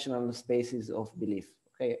four-dimensional spaces of belief.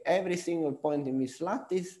 Okay, every single point in this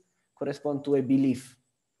lattice corresponds to a belief.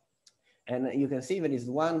 And you can see there is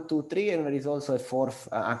 1, 2, 3, and there is also a fourth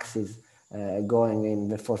axis going in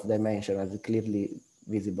the fourth dimension, as clearly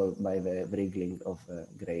visible by the wriggling of the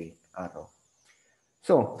gray arrow.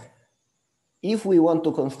 So if we want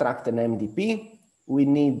to construct an MDP, we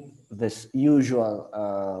need this usual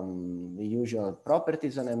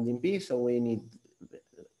properties on MDP. So we need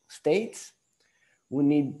states, we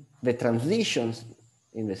need the transitions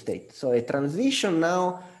in the state. So a transition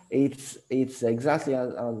now, it's exactly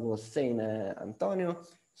as I was saying, Antonio.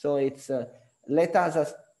 So it's let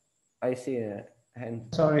us, I see a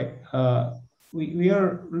hand. Sorry, we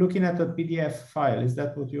are looking at a PDF file. Is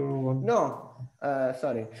that what you want? No,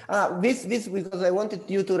 sorry. This because I wanted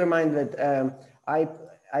you to remind that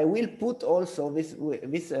I will put also this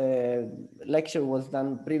lecture was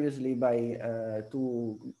done previously by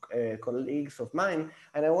two colleagues of mine,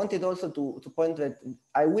 and I wanted also to point that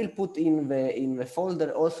I will put in the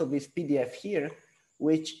folder also this PDF here,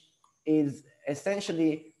 which is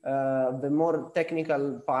essentially the more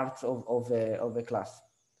technical parts of the class.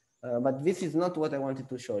 But this is not what I wanted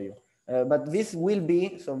to show you. But this will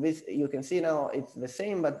be, so this you can see now it's the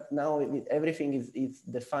same, but now everything is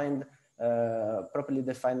defined, properly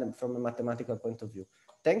defined from a mathematical point of view.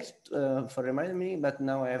 Thanks for reminding me, but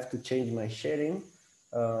now I have to change my sharing.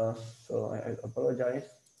 So I apologize.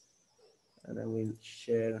 And I will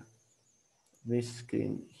share this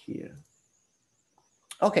screen here.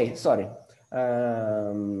 Okay, sorry.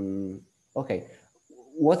 Okay,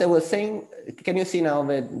 what I was saying, can you see now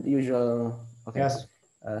the usual? Okay. Yes.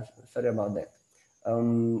 Sorry about that.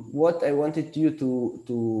 What I wanted you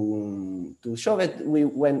to show that we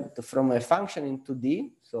went from a function into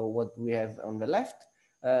D, so what we have on the left.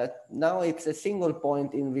 Now it's a single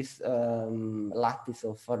point in this lattice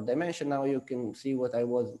of 4 dimension. Now you can see what I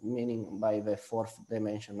was meaning by the 4th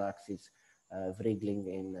dimension axis wriggling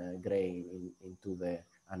in gray into the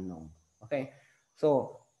unknown. Okay,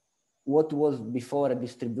 so what was before a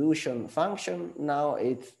distribution function, now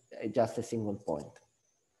it's just a single point.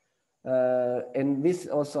 And this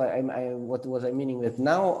also, what was I meaning that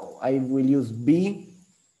now I will use B,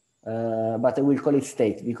 but I will call it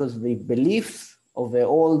state, because the beliefs of the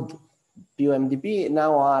old PUMDP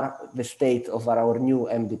now are the state of our new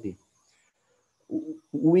MDP.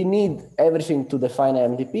 We need everything to define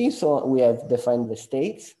MDP, so we have defined the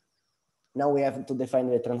states. Now we have to define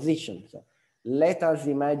the transition. So let us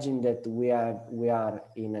imagine that we are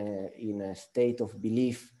in a state of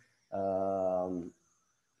belief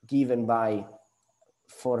given by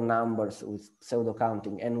 4 numbers with pseudo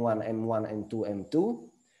counting N1, M1, N2, M2.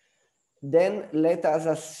 Then let us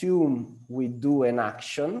assume we do an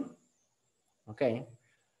action, okay?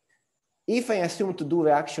 If I assume to do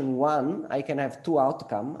the action 1, I can have 2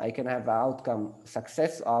 outcomes. I can have outcome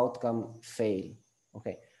success, outcome fail,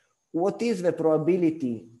 okay? What is the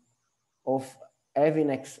probability of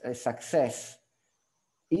having a success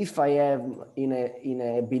if I have in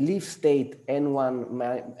a belief state N1,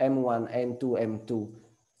 M1, N2, M2,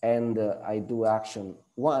 and I do action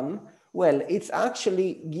 1? Well, it's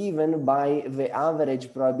actually given by the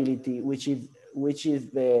average probability, which is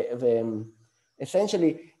the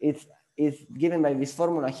essentially it's given by this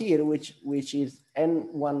formula here, which is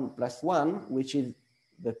N1 plus 1, which is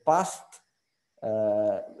the past.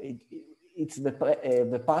 It's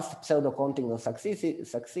the past pseudo counting of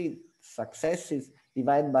successes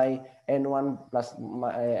divided by N1 plus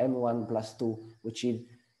M1 plus 2, which is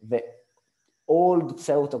the old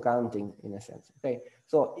pseudo counting in a sense. Okay,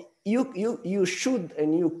 so you should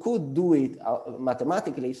and you could do it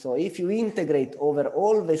mathematically. So if you integrate over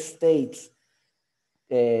all the states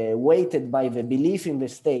weighted by the belief in the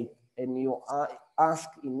state, and you ask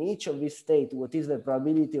in each of these states what is the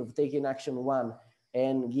probability of taking action 1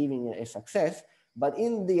 and giving a success, but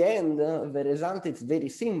in the end the result is very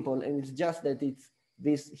simple, and it's just that it's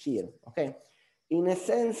this here. Okay, in a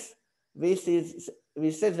sense, this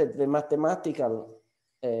says that the mathematical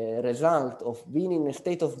result of being in a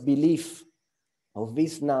state of belief of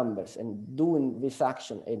these numbers and doing this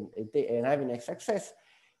action and having a success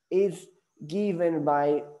is given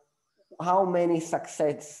by how many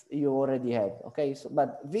success you already had. Okay, so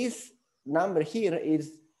but this number here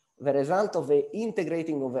is the result of the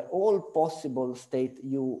integrating of all possible state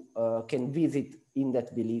you can visit in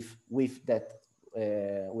that belief with that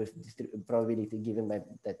with probability given by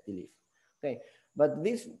that belief. Okay, but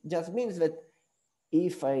this just means that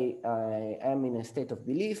if I am in a state of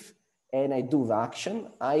belief and I do the action,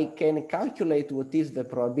 I can calculate what is the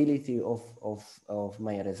probability of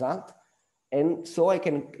my result. And so I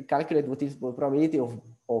can calculate what is the probability of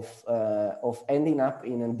ending up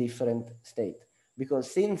in a different state.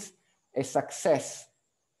 Because since a success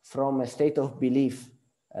from a state of belief,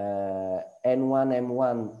 N1,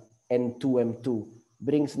 M1, N2, M2,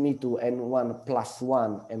 brings me to N1 plus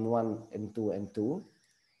 1, M1, M2, M2,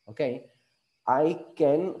 okay, I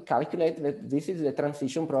can calculate that this is the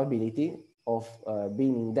transition probability of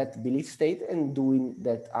being in that belief state and doing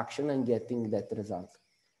that action and getting that result.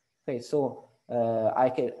 Okay, so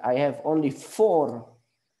I have only 4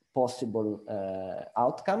 possible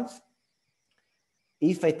outcomes.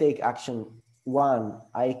 If I take action 1,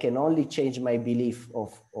 I can only change my belief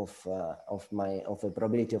of the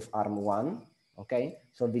probability of arm 1. Okay,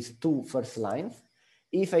 so these 2 first lines.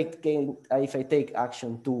 If I take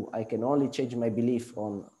action 2, I can only change my belief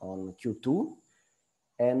on Q2,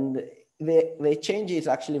 and the change is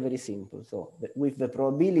actually very simple. So with the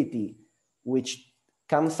probability which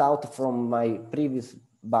comes out from my previous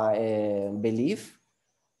belief,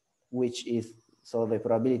 which is, so the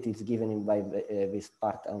probability is given by this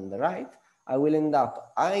part on the right, I will end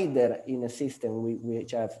up either in a system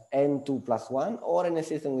which have N2 plus 1 or in a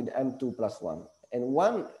system with M2 plus 1. And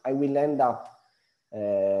one, I will end up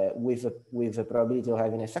with the probability of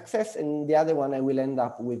having a success, and the other one, I will end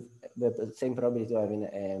up with the same probability of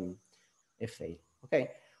having a fail.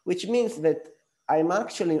 Okay, which means that I'm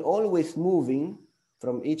actually always moving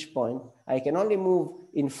from each point. I can only move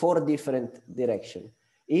in 4 different directions.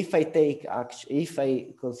 If I take action, if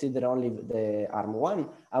I consider only the arm 1,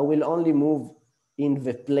 I will only move in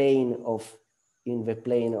the plane of, in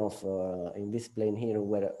this plane here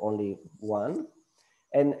where only 1.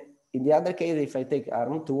 And in the other case, if I take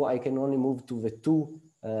arm 2, I can only move to the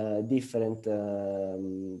 2 different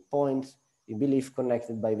points in belief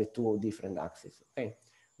connected by the 2 different axes. Okay,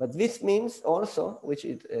 but this means also, which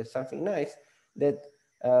is something nice, that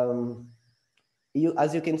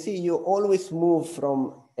as you can see, you always move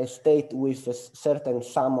from a state with a certain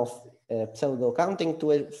sum of pseudo counting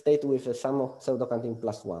to a state with a sum of pseudo counting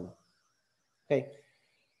plus 1. Okay.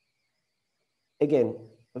 Again,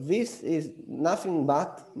 this is nothing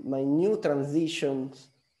but my new transitions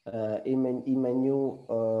in my new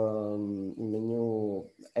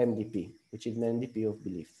MDP, which is my MDP of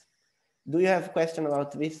beliefs. Do you have a question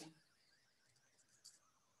about this?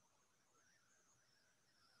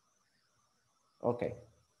 Okay.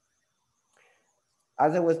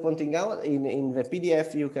 As I was pointing out, in the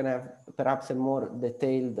PDF, you can have perhaps a more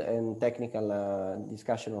detailed and technical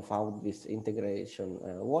discussion of how this integration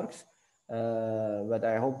works. But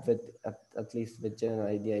I hope that at least the general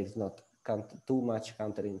idea is not too much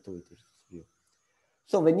counterintuitive view.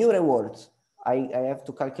 So the new rewards, I have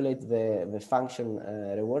to calculate the function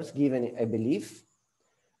rewards given a belief.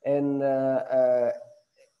 And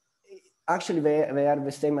actually, they are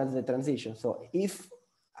the same as the transition. So if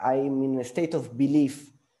I'm in a state of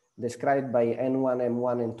belief described by N1,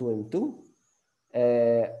 M1, and 2, M2,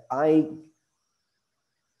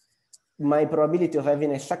 my probability of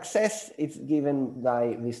having a success is given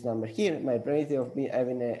by this number here. My probability of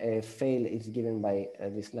having a fail is given by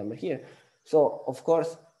this number here. So of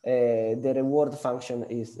course, the reward function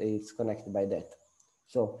is connected by that.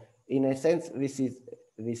 So in a sense, this is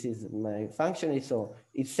my function. So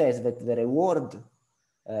it says that the reward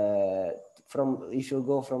if you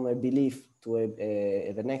go from a belief to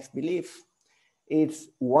the next belief, it's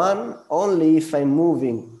 1 only if I'm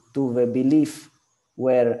moving to the belief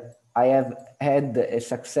where I have had a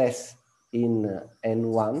success in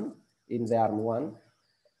N1, in the arm 1,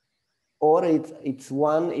 or it's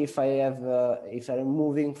 1 if I have if I'm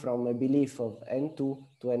moving from a belief of N2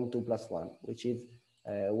 to N2 plus 1, which is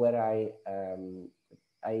where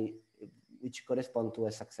which correspond to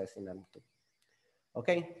a success in M2.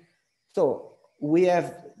 Okay, so we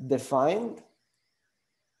have defined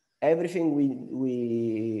everything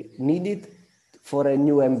we needed for a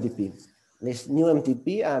new MDP. This new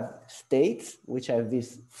MDP have states which have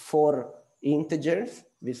these 4 integers.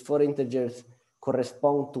 These 4 integers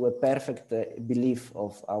correspond to a perfect belief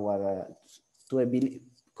of our,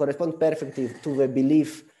 correspond perfectly to the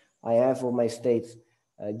belief I have of my states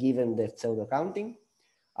given the pseudo counting.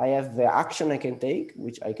 I have the action I can take,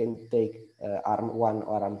 which I can take arm 1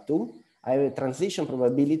 or arm 2. I have transition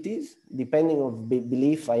probabilities. Depending on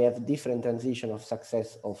belief, I have different transition of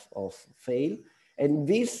success of fail. And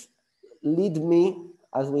this lead me,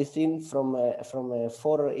 as we've seen, from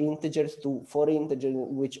 4 integers to 4 integers,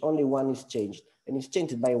 which only 1 is changed, and it's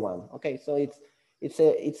changed by 1. Okay, so it's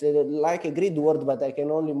like a grid word, but I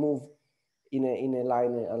can only move in a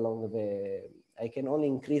line along the. I can only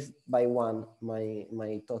increase by 1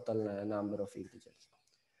 my total number of integers.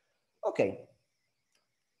 Okay.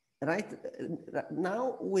 Right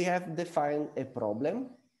now we have defined a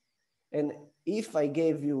problem, and if I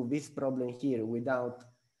gave you this problem here without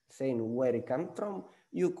saying where it comes from,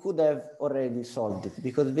 you could have already solved it,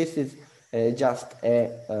 because this is just a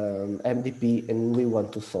MDP and we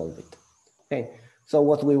want to solve it. Okay, so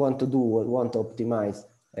what we want to do, we want to optimize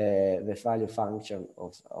the value function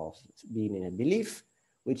of being in a belief,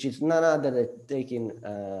 which is none other than taking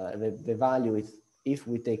the value is if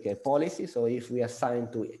we take a policy. So if we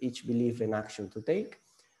assign to each belief an action to take,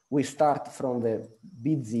 we start from the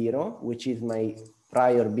bit 0, which is my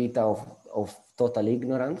prior beta of total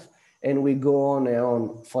ignorance, and we go on and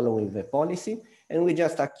on following the policy, and we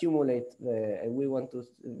just accumulate we want to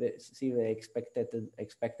see the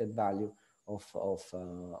expected value of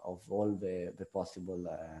all the possible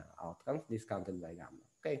outcomes discounted by gamma.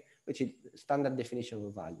 Okay, which is standard definition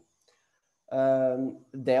of value.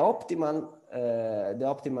 The optimal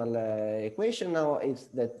equation now is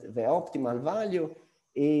that the optimal value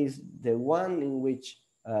is the one in which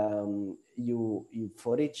you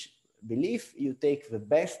for each belief you take the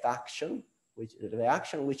best action, which the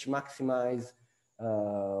action which maximize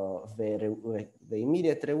the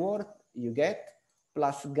immediate reward you get,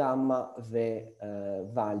 plus gamma the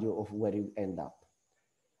value of where you end up.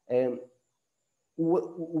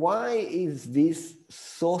 Why is this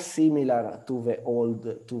so similar to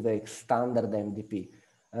the standard MDP?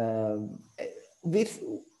 This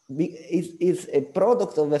is a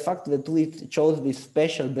product of the fact that we chose this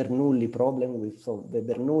special Bernoulli problem. So the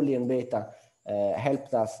Bernoulli and beta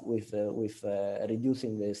helped us with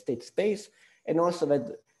reducing the state space, and also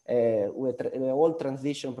that with the whole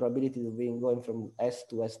transition probability of being going from S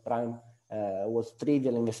to S prime was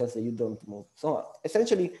trivial in the sense that you don't move. So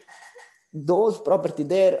essentially, those properties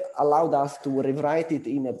there allowed us to rewrite it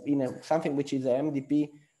in something which is an MDP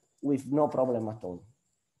with no problem at all.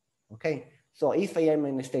 Okay, so if I am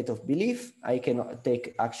in a state of belief, I can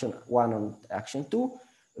take action 1 on action 2.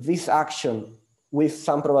 This action with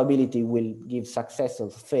some probability will give success or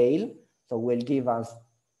fail, so will give us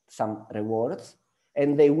some rewards.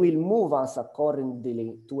 and they will move us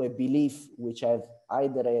accordingly to a belief which has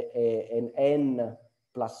either an n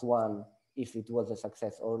plus 1 if it was a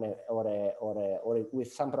success, or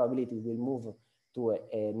with some probability will move to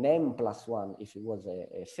an m plus 1 if it was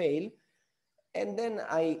a fail. And then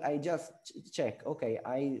I just check, okay,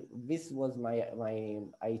 this was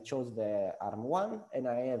I chose the arm 1 and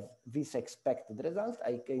I have this expected result.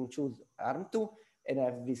 I can choose arm 2 and I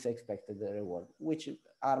have this expected reward. Which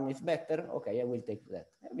arm is better? Okay, I will take that.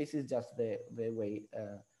 And this is just the way,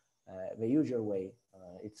 the usual way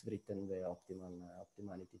it's written, the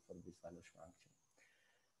optimality for this value function.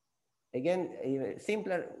 Again,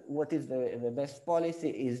 simpler, what is the best policy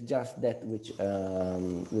is just that which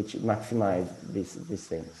maximize this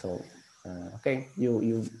thing. So, okay,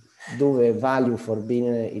 you do a value for being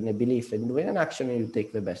in a belief and doing an action, and you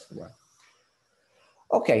take the best one.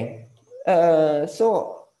 Okay,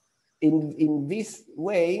 so in this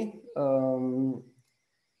way,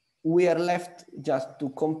 we are left just to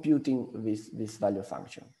computing this value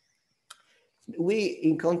function. We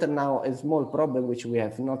encounter now a small problem which we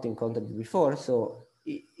have not encountered before. So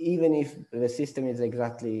even if the system is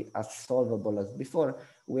exactly as solvable as before,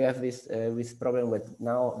 we have this problem with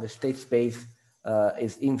now the state space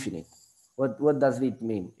is infinite. What does it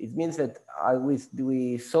mean? It means that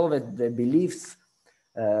we saw that the beliefs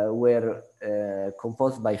were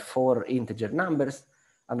composed by 4 integer numbers.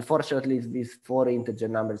 Unfortunately, these 4 integer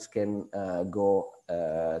numbers can go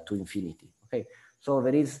to infinity. Okay. So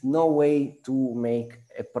there is no way to make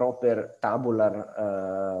a proper tabular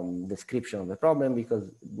description of the problem,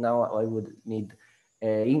 because now I would need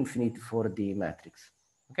infinite for the matrix.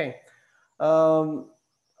 Okay,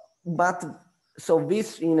 but so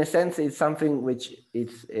this, in a sense, is something which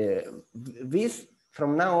it's this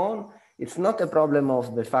from now on. It's not a problem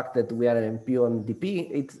of the fact that we are an MP on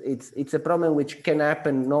DP. It's a problem which can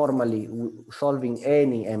happen normally solving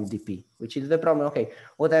any MDP, which is the problem. Okay,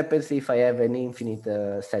 what happens if I have an infinite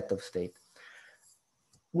set of state?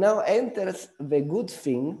 Now enters the good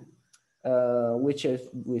thing, which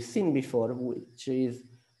we've seen before, which is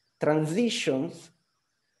transitions.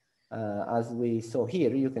 As we saw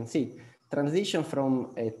here, you can see transition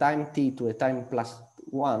from a time t to a time plus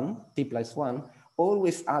 1, t plus 1.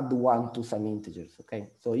 Always add 1 to some integers.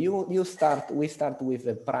 Okay, so we start with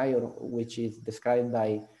a prior, which is described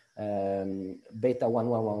by beta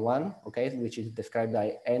 1111. Okay, which is described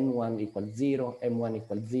by n1 equals 0, m1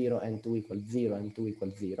 equals 0, n2 equals 0, n2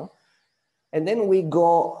 equals 0, and then we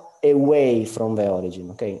go away from the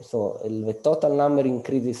origin. Okay, so the total number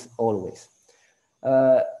increases always.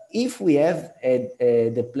 If we have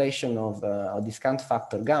a depletion of a discount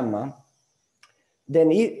factor gamma,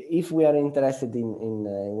 then if we are interested in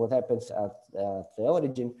what happens at the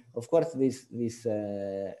origin, of course,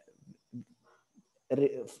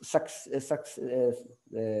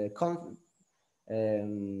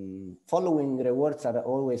 following rewards are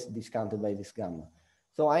always discounted by this gamma.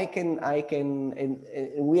 So and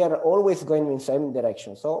we are always going in the same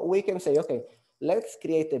direction. So we can say, okay, let's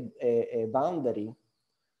create a boundary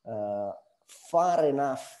far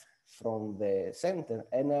enough from the center,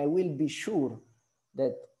 and I will be sure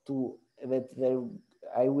that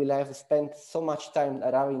I will have spent so much time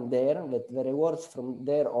arriving there that the rewards from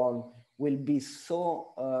there on will be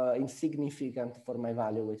so insignificant for my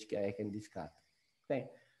value, which I can discard. Okay.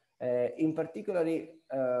 In particular,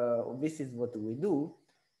 this is what we do.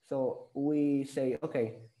 So we say,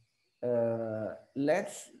 okay,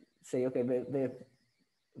 let's say, okay,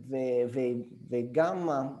 the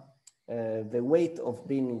gamma, the weight of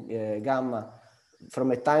being gamma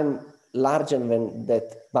from a time larger than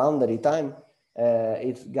that boundary time,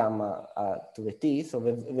 it's gamma to the t. So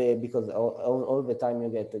because all the time you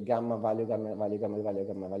get gamma value, gamma value, gamma value,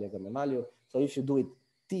 gamma value, gamma value. So if you do it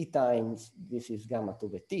t times, this is gamma to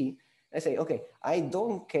the t. I say, okay, I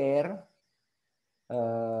don't care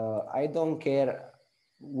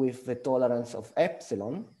with the tolerance of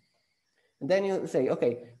epsilon. And then you say,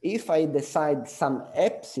 okay, if I decide some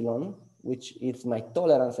epsilon, which is my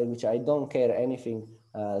tolerance, which I don't care anything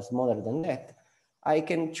smaller than that, I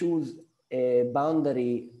can choose a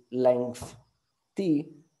boundary length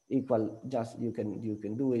t equal, just you can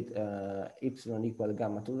do it epsilon equal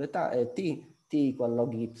gamma to the t equal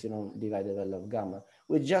log epsilon divided by log gamma,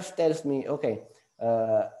 which just tells me, okay,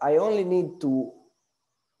 I only need to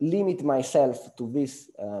limit myself to this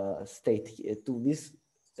state, to this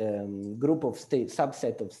group of state,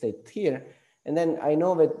 subset of state here, and then I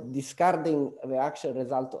know that discarding the actual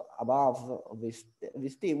result above this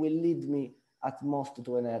t will lead me at most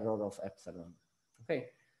to an error of epsilon. Okay,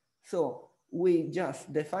 so we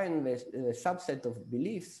just define the subset of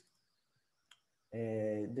beliefs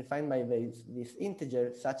defined by this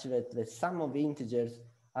integer such that the sum of integers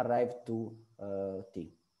arrive to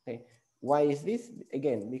t. Okay, why is this?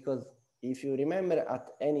 Again, because if you remember,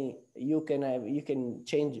 at any you can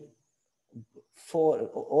change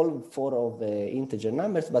all four of the integer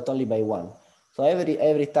numbers, but only by one. So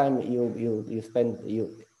every time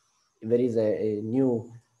there is a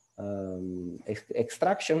new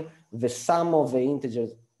extraction, the sum of the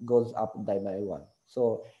integers goes up by one.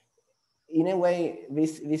 So in a way,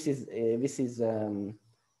 this is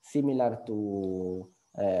similar to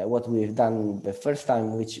what we've done the first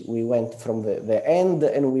time, which we went from the end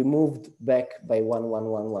and we moved back by 1, 1,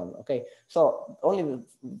 1, 1. Okay, so only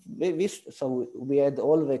this. So we had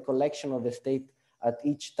all the collection of the state at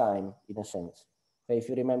each time, in a sense. Okay, if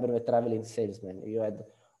you remember the traveling salesman, you had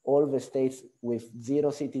all the states with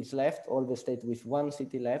 0 cities left, all the state with 1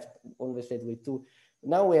 city left, all the state with 2.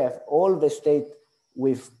 Now we have all the state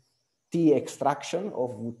with t extraction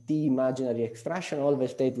of t imaginary extraction, all the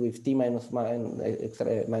state with t minus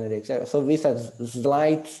minor extraction. So these are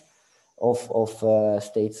slides of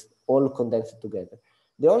states all condensed together.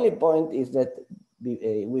 The only point is that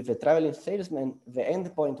with the traveling salesman, the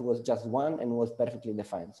end point was just 1 and was perfectly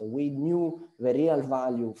defined. So we knew the real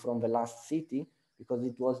value from the last city because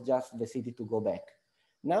it was just the city to go back.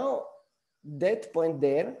 Now, that point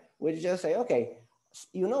there, we just say, okay,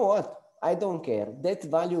 you know what? I don't care. That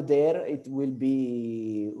value there, it would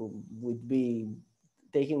be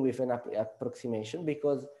taken with an approximation,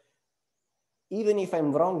 because even if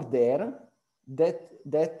I'm wrong there, that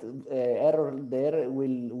error there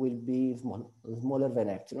will be smaller than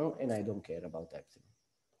epsilon, and I don't care about epsilon.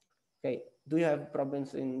 Okay, do you have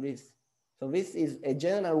problems in this? So this is a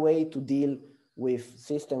general way to deal with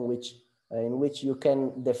system in which you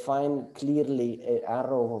can define clearly an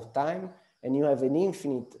arrow of time, and you have an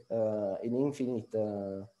infinite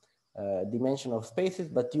dimension of spaces,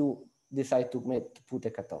 but you decide to put a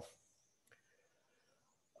cutoff.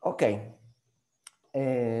 Okay,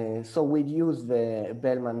 so we use the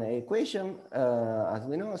Bellman equation, as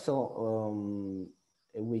we know. So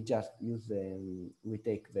we just use we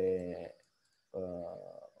take the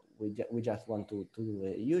we just want to do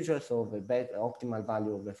the usual, so the optimal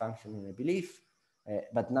value of the function in a belief.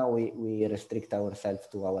 But now we restrict ourselves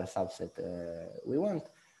to our subset we want.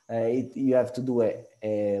 You have to do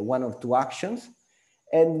a one of two actions,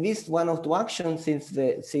 and this one of two actions, since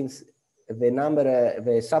the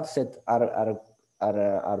subset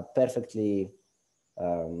are perfectly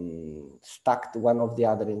stacked one of the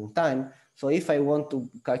other in time. So if I want to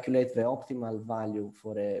calculate the optimal value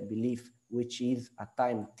for a belief which is at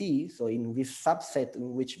time t, so in this subset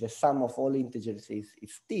in which the sum of all integers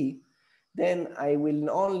is t, then I will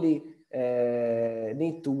only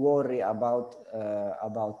need to worry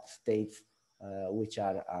about states which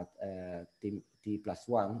are at t plus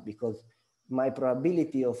 1, because my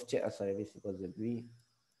probability of sorry, this was a b.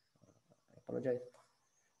 I apologize.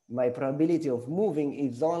 My probability of moving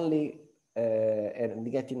is only and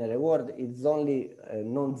getting a reward is only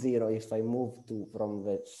non-zero if I move from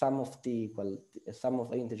the sum of t equal sum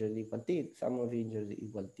of integers equal t, sum of integers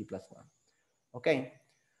equal t plus 1. Okay,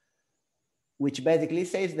 which basically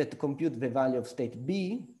says that to compute the value of state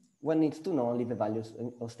b, one needs to know only the values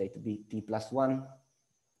of state b, t plus 1.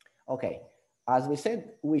 Okay, as we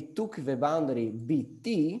said, we took the boundary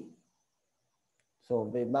bt. So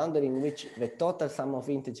the boundary in which the total sum of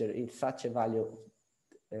integer is such a value,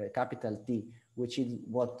 capital T, which is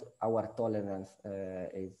what our tolerance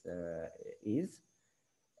is.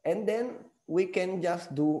 And then we can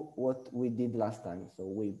just do what we did last time. So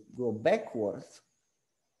we go backwards.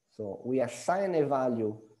 So we assign a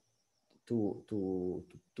value to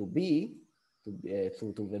B,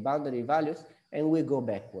 to the boundary values, and we go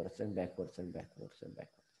backwards and backwards and backwards and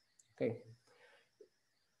backwards. Okay.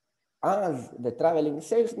 As the traveling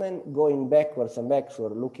salesman, going backwards and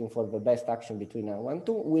backwards, looking for the best action between 1 and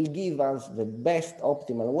 2, will give us the best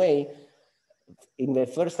optimal way. In the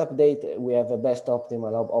first update, we have the best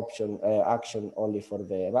optimal option action only for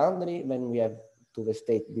the boundary. Then we have to the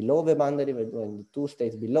state below the boundary. We're going 2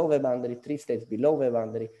 states below the boundary, 3 states below the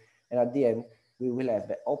boundary, and at the end, we will have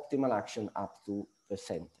the optimal action up to the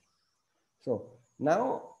center. So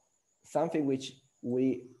now, something which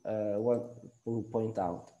we want to point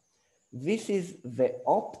out. This is the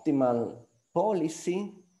optimal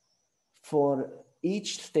policy for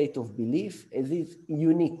each state of belief. It is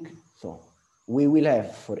unique. So we will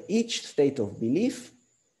have for each state of belief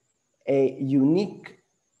a unique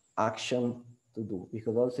action to do,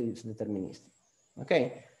 because also it's deterministic.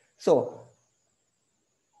 Okay, so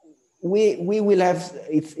we will have,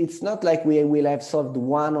 it's not like we will have solved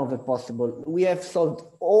one of the possible, we have solved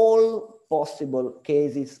all possible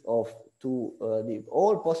cases of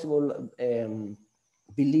all possible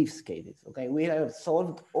beliefs cases. Okay, we have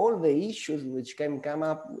solved all the issues which can come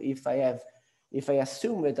up if I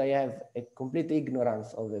assume that I have a complete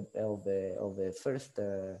ignorance of the first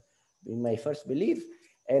in my first belief,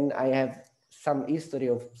 and I have some history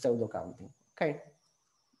of pseudo counting. Okay.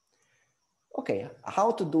 Okay,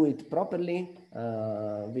 how to do it properly?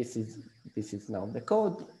 This is now the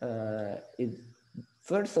code.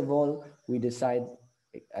 First of all, we decide,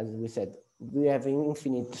 as we said, we have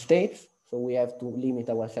infinite states, so we have to limit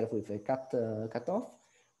ourselves with a cutoff.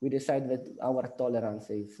 We decide that our tolerance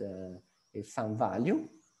is some value.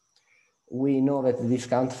 We know that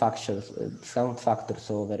discount factors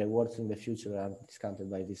over rewards in the future are discounted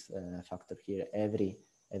by this factor here every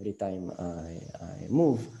time I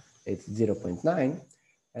move. It's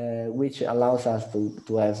 0.9, which allows us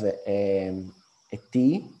to have a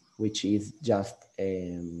t, which is just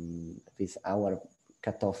this our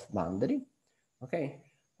cutoff boundary. Okay.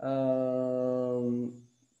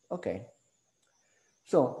 Okay.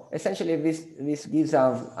 So essentially, this gives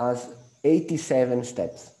us 87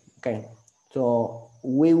 steps. Okay. So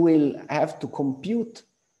we will have to compute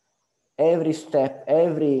every step,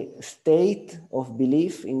 every state of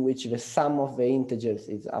belief in which the sum of the integers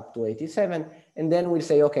is up to 87. And then we'll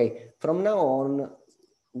say, okay, from now on,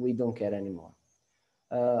 we don't care anymore.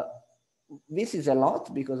 This is a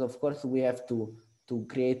lot because, of course, we have to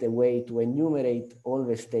create a way to enumerate all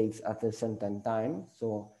the states at a certain time.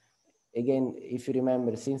 So again, if you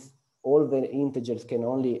remember, since all the integers can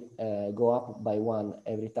only go up by 1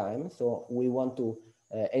 every time, so we want to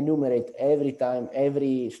enumerate every time,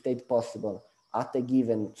 every state possible at a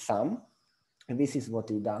given sum. And this is what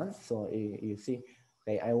it does. So you see,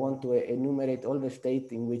 okay, I want to enumerate all the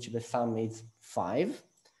states in which the sum is 5.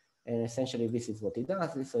 And essentially, this is what it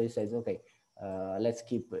does. So it says, okay, let's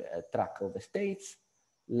keep track of the states.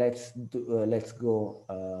 Let's go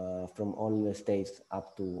from all the states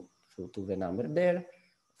up to the number there,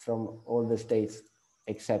 from all the states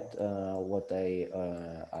except what I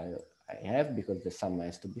have, because the sum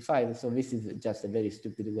has to be 5. So this is just a very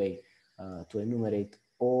stupid way to enumerate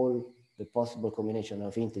all the possible combination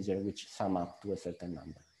of integers which sum up to a certain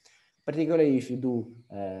number. Particularly if you do,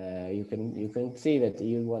 you can see that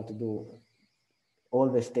you want to do all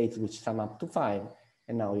the states which sum up to 5,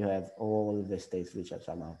 and now you have all the states which are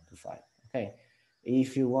sum up to 5. Okay,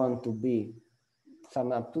 if you want to be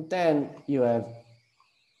sum up to 10, you have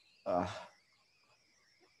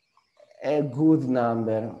a good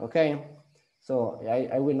number. Okay, so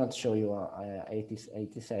I will not show you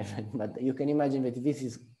 87, but you can imagine that this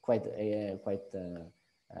is quite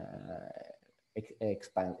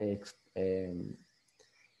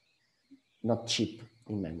not cheap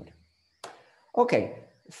in memory. Okay,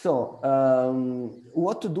 so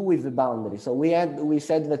what to do with the boundary? So we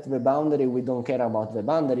said that the boundary, we don't care about the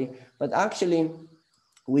boundary, but actually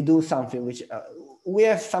we do something which we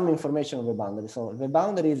have some information of the boundary. So the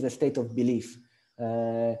boundary is the state of belief.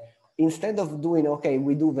 Instead of doing, okay,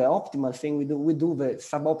 we do the optimal thing, we do the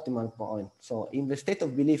suboptimal point. So in the state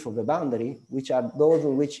of belief of the boundary, which are those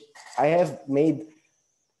in which I have made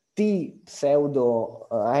T pseudo,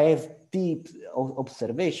 I have T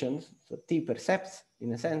observations, so T percepts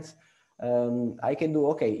in a sense. I can do,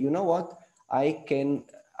 okay, you know what? I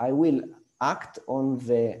will act on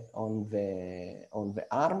the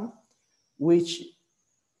arm, which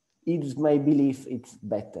is my belief it's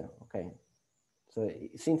better. Okay. So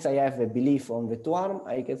since I have a belief on the two arm,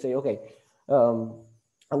 I can say, okay,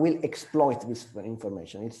 I will exploit this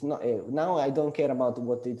information. It's not, now I don't care about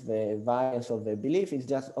what is the variance of the belief. It's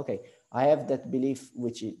just, okay, I have that belief,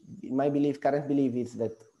 which is, my belief, current belief is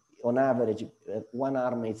that on average, one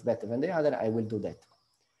arm is better than the other. I will do that.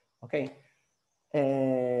 Okay.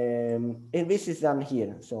 And this is done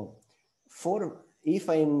here. So if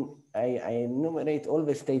I enumerate all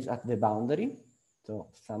the states at the boundary, so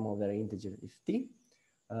some other integer is t,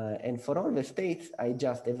 and for all the states, I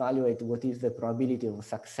just evaluate what is the probability of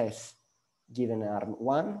success given arm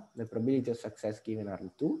 1, the probability of success given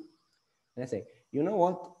arm 2. And I say, you know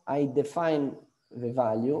what? I define the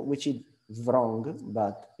value, which is wrong,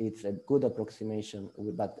 but it's a good approximation.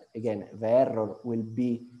 But again, the error will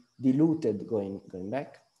be diluted going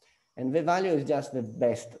back. And the value is just the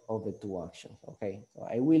best of the two actions. Okay, so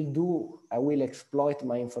I will exploit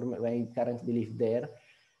my current belief there,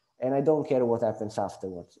 and I don't care what happens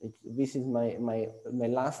afterwards. This is my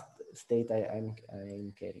last state I'm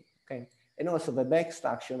carrying. Okay, and also the next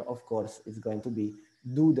action, of course, is going to be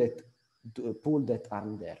pull that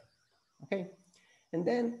arm there. Okay, and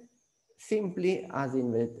then simply as in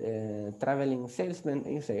the traveling salesman,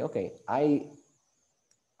 you say, okay, I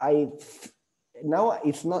now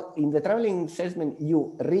it's not in the traveling salesman,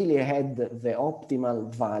 you really had the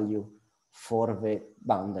optimal value for the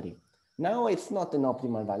boundary. Now it's not an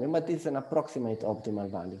optimal value, but it's an approximate optimal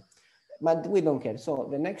value. But we don't care. So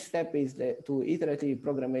the next step is to iteratively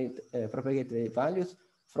propagate the values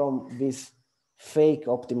from this fake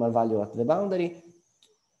optimal value at the boundary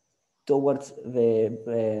towards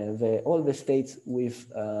all the states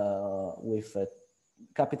with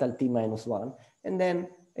capital T minus 1, and then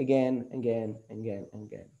again.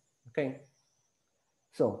 Okay.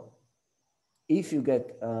 So if you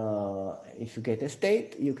get a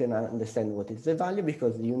state, you can understand what is the value,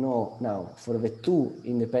 because you know now for the two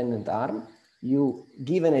independent arm, you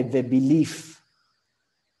given the belief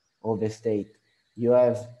of the state, you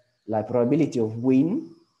have like probability of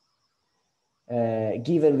win.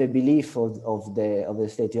 Given the belief of the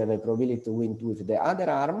state, you have a probability to win with the other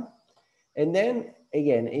arm, and then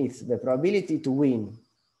again it's the probability to win.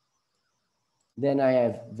 Then I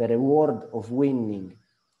have the reward of winning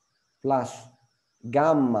plus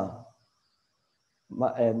gamma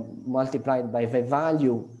multiplied by the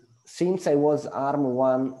value. Since I was arm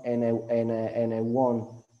 1 and I won,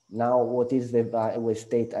 now what is the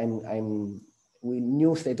state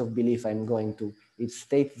new state of belief I'm going to? It's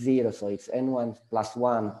state 0, so it's n1 plus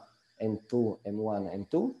 1 and 2 and 1 and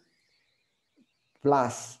 2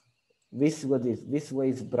 plus this way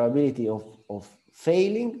is probability of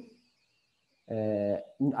failing.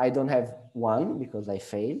 I don't have 1 because I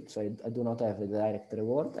failed, so I do not have a direct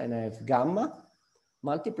reward, and I have gamma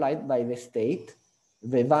multiplied by the state,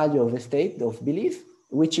 the value of the state of belief,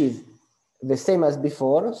 which is the same as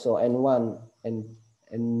before, so n1 and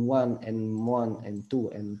n1 and 1 and 2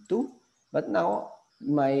 and 2, but now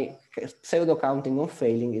my pseudo counting of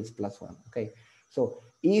failing is plus 1. Okay, so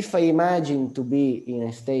if I imagine to be in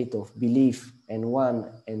a state of belief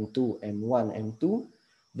n1 and 2 and 1 and 2,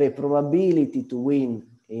 the probability to win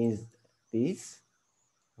is this.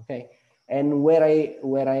 Okay, and where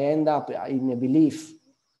I end up in a belief,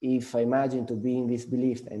 if I imagine to be in this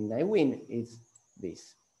belief and I win, is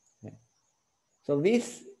this. Okay. So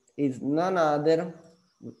this is none other,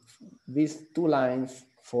 these two lines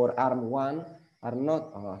for arm 1 are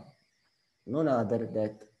not none other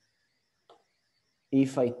that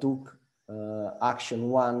if I took action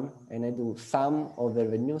 1 and I do sum over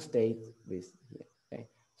the new state, this here. Okay.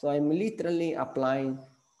 So I'm literally applying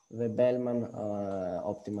the Bellman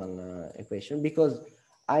optimal equation, because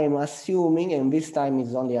I'm assuming, and this time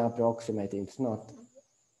is only approximating, it's not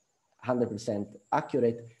 100%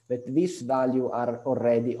 accurate, that these values are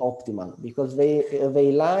already optimal, because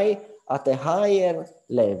they lie at a higher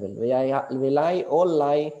level. They all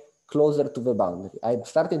lie closer to the boundary. I'm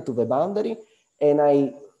starting to the boundary and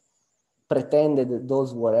I pretended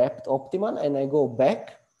those were optimal, and I go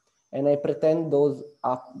back and I pretend those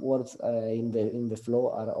upwards in the flow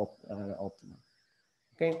are optimal.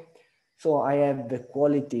 Okay, so I have the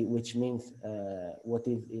quality, which means what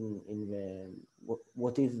is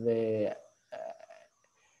what is the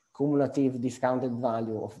cumulative discounted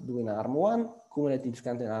value of doing arm 1, cumulative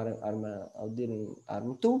discounted arm of doing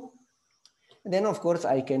arm 2. And then of course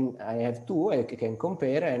I have 2, I can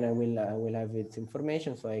compare, and I will have its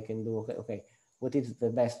information, so I can do okay, what is the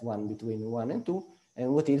best one between 1 and 2,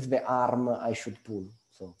 and what is the arm I should pull.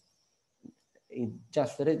 So it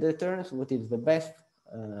just returns what is the best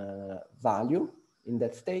value in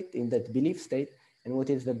that state, in that belief state, and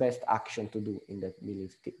what is the best action to do in that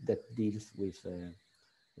belief that deals with the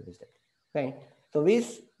state. Okay, so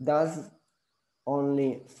this does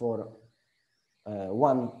only for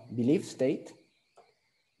one belief state,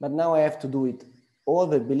 but now I have to do it all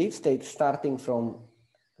the belief states starting from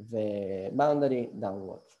the boundary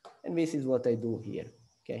downwards, and this is what I do here.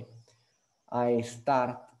 Okay, I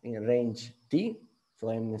start in range T, so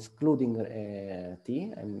I'm excluding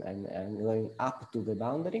T, I'm going up to the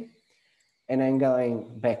boundary, and I'm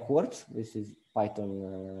going backwards. This is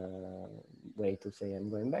Python way to say I'm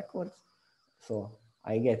going backwards. So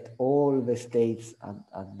I get all the states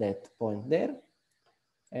at that point there,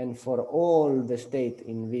 and for all the state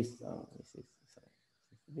in this,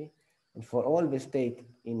 and for all the state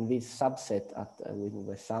in this subset with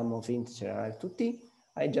the sum of integer R to T,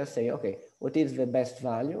 I just say, okay, what is the best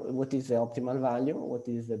value? What is the optimal value? What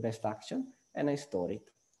is the best action? And I store it.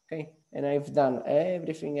 Okay, and I've done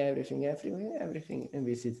everything, and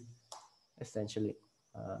this is essentially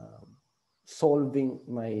solving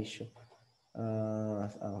my issue. I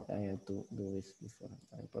had to do this before.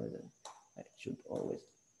 I apologize. I should always.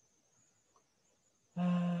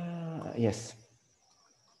 Yes.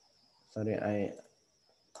 Sorry, I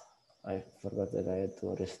forgot that I had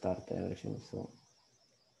to restart everything. So,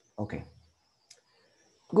 okay.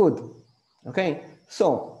 Good. Okay.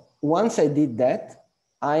 So once I did that,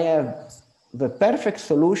 I have the perfect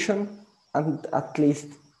solution, and at least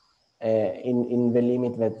in the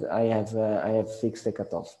limit that I have fixed the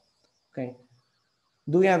cutoff. Okay.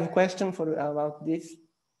 Do you have a question about this?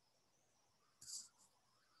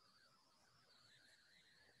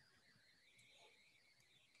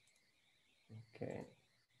 Okay.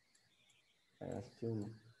 I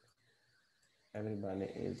assume everybody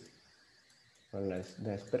is more or less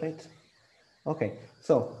desperate. Okay,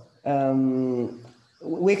 so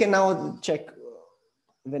we can now check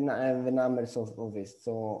the numbers of this.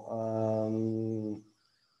 So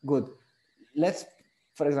good. Let's,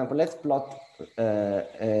 for example, let's plot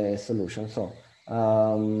a solution. So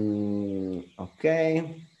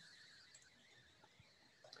okay,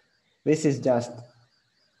 this is just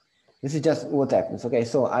what happens. Okay,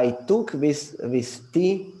 so I took this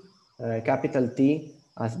T, capital T,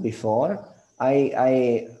 as before.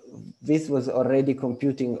 This was already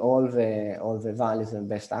computing all the values and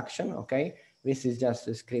best action. Okay, this is just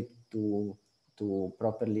a script to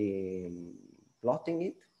properly plotting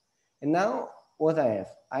it. And now what I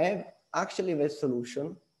have actually the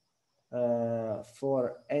solution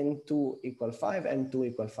for n2 equal 5, n2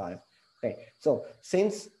 equal 5. Okay, so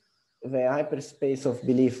since the hyperspace of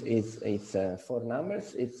belief is 4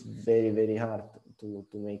 numbers, it's very hard to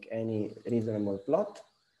make any reasonable plot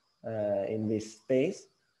in this space.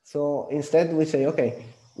 So instead we say, okay,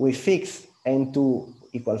 we fix n2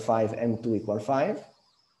 equal 5, n2 equal 5,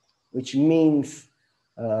 which means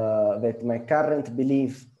that my current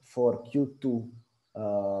belief for Q2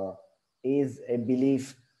 is a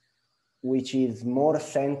belief which is more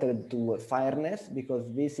centered to fairness, because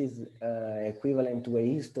this is equivalent to a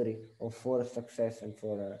history of 4 success and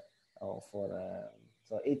so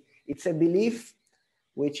it's a belief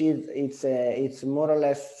which is it's more or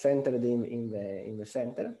less centered in the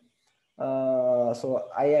center. So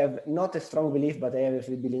I have not a strong belief, but I have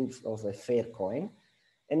a belief of a fair coin.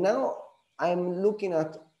 And now I'm looking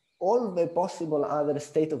at all the possible other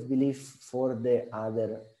state of belief for the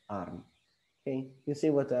other arm. Okay, you see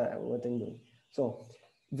what I'm doing. So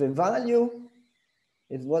the value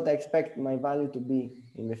is what I expect my value to be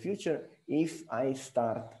in the future if I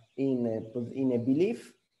start in a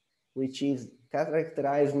belief which is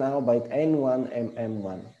characterized now by N1 and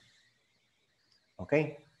M1.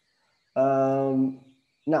 Okay.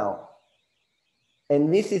 Now,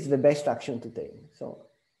 and this is the best action to take. So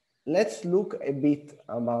let's look a bit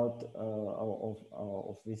about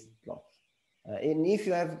of these plots. And if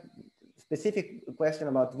you have specific question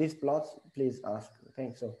about these plots, please ask.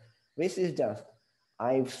 Okay, so this is just,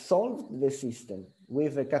 I've solved the system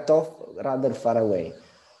with a cutoff rather far away.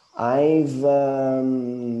 I've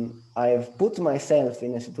put myself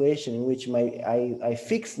in a situation in which I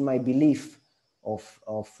fixed my belief of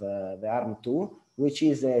the arm 2, which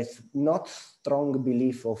is a not strong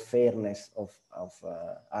belief of fairness of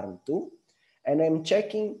arm 2, and I'm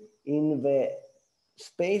checking in the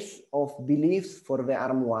space of beliefs for the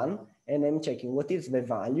arm 1, and I'm checking what is the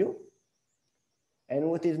value and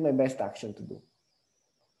what is my best action to do.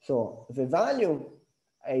 So the value,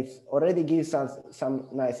 it already gives us some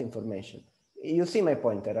nice information. You see my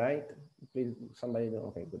pointer, right? Please, somebody know.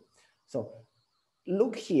 Okay, good. So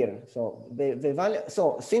look here. So the value,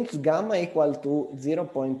 so since gamma equal to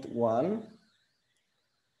 0.1,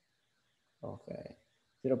 okay,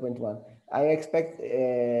 0.1, I expect,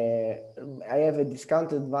 I have a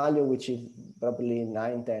discounted value, which is probably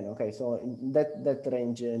 9, 10. Okay, so that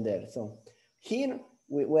range in there. So here,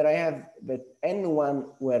 where I have that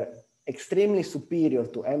N1 were extremely superior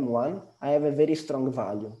to M1, I have a very strong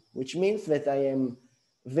value, which means that I am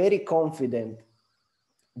very confident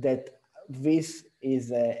that this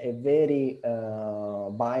is a very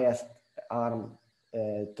biased arm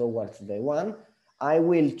towards the 1. I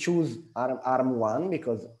will choose arm 1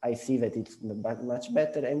 because I see that it's much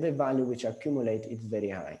better, and the value which accumulate is very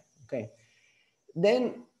high. Okay.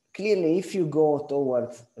 Then clearly, if you go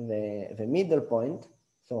towards the middle point,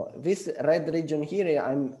 so this red region here,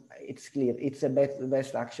 it's clear, it's a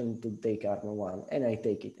best action to take arm 1, and I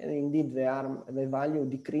take it. And indeed, the value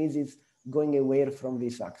decreases going away from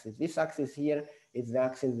this axis. This axis here is the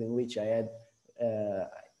axis in which I had,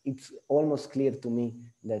 it's almost clear to me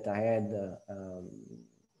that I had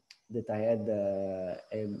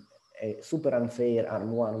a super unfair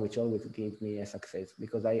arm 1, which always gives me a success,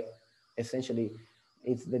 because I essentially,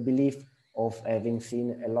 it's the belief of having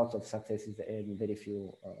seen a lot of successes and very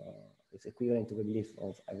few, it's equivalent to the belief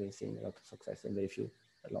of having seen a lot of success and very few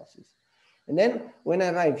losses. And then when I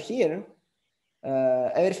arrive here,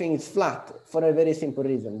 everything is flat for a very simple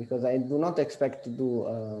reason, because I do not expect to do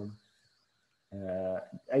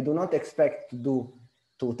I do not expect to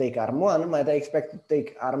take ARM1, but I expect to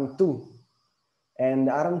take ARM2. And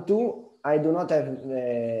ARM2, I do not have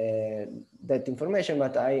that information,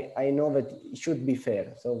 but I know that it should be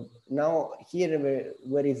fair. So now here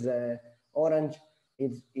where is orange,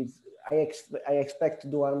 I expect to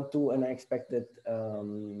do ARM2, and I expect that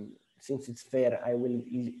since it's fair, I will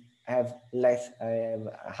have less, I have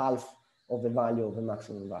half of the value of the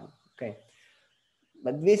maximum value, okay?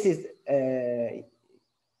 But this is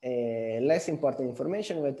less important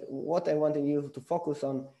information, but what I wanted you to focus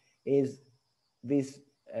on is this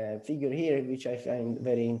figure here, which I find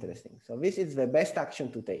very interesting. So this is the best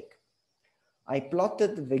action to take. I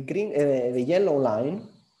plotted the green, the yellow line,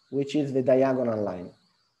 which is the diagonal line.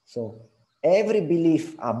 So every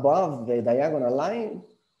belief above the diagonal line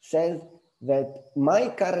says that my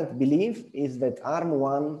current belief is that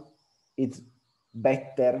ARM1 is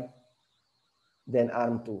better than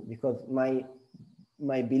ARM2, because my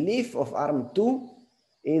belief of ARM2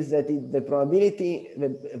 is that the probability,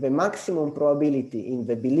 the maximum probability in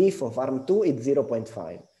the belief of ARM2 is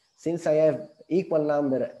 0.5. Since I have equal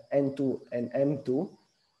number N2 and M2,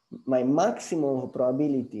 my maximum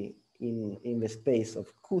probability in the space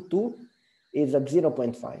of Q2 is at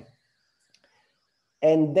 0.5.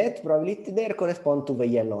 And that probability there corresponds to the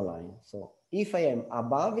yellow line. So if I am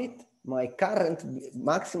above it, my current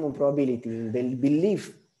maximum probability in the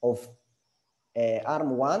belief of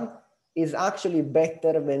ARM1 is actually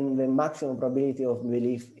better than the maximum probability of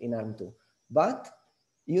belief in ARM2. But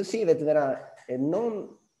you see that there are a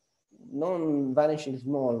non-vanishing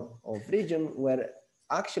small of region where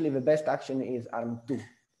actually the best action is ARM2.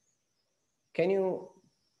 Can you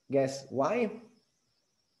guess why?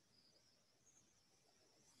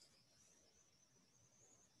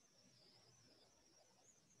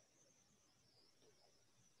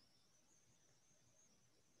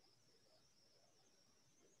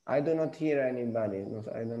 I do not hear anybody.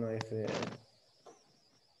 I don't know if...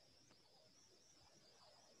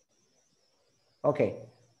 Okay,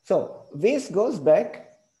 so this goes back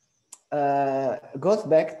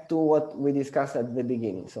to what we discussed at the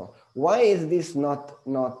beginning. So why is this not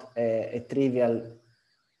a trivial?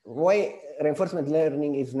 Why reinforcement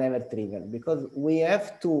learning is never trivial? Because we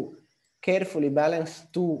have to carefully balance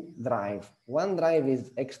two drives. One drive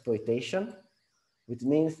is exploitation, which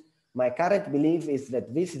means my current belief is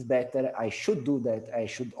that this is better. I should do that. I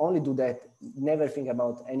should only do that. Never think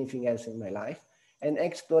about anything else in my life. And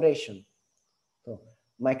exploration. So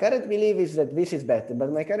my current belief is that this is better, but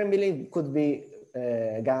my current belief could be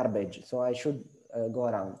garbage. So I should go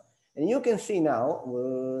around. And you can see now,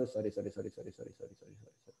 sorry.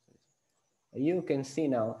 You can see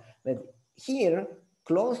now that here,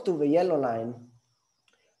 close to the yellow line,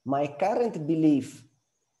 my current belief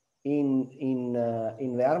in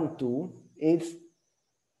the ARM2 is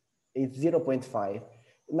 0.5.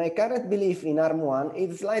 My current belief in ARM1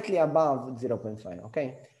 is slightly above 0.5,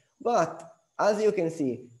 okay? But as you can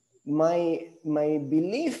see, my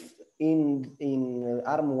belief in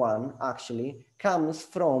ARM1 actually comes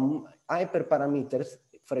from hyperparameters.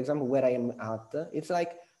 For example, where I am at, it's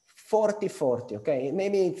like 40-40, okay?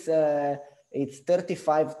 Maybe it's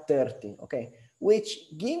 35-30, okay?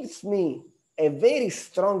 Which gives me a very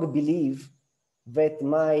strong belief that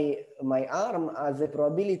my arm has a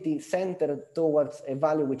probability centered towards a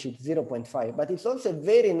value which is 0.5, but it's also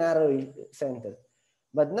very narrowly centered.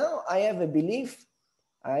 But now I have a belief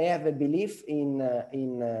in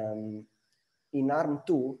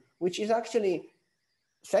ARM2, which is actually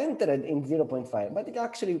centered in 0.5, but it's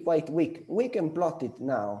actually quite weak. We can plot it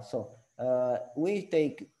now. So we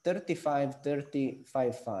take 35,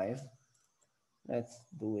 35, 5. Let's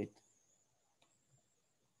do it.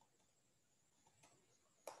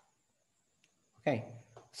 Okay,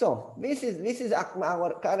 so this is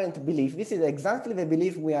our current belief. This is exactly the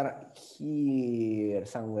belief we are here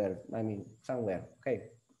somewhere. I mean, somewhere, okay,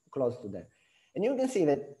 close to that. And you can see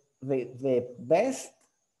that the best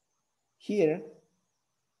here,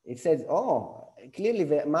 it says, oh, clearly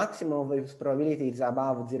the maximum of its probability is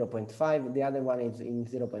above 0.5. The other one is in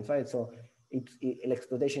 0.5, so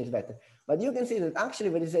exploitation is better. But you can see that actually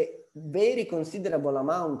there is a very considerable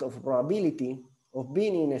amount of probability of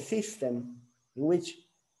being in a system in which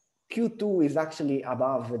Q2 is actually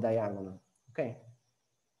above the diagonal, okay?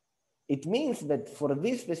 It means that for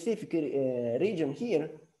this specific region here,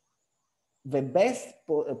 the best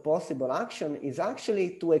possible action is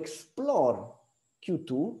actually to explore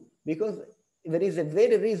Q2, because there is a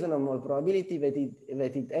very reasonable probability that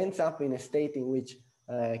it ends up in a state in which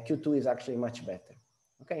Q2 is actually much better,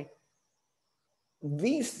 okay?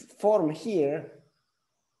 This form here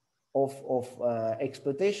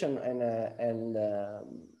exploitation and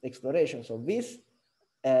exploration. So this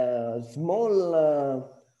small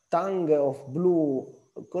tongue of blue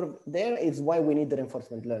curve there is why we need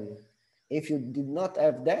reinforcement learning. If you did not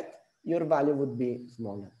have that, your value would be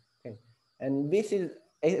smaller. Okay? And this is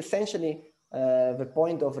essentially the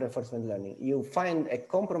point of reinforcement learning. You find a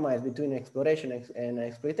compromise between exploration and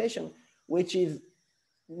exploitation, which is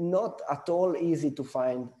not at all easy to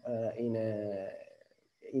find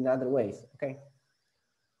in other ways. Okay.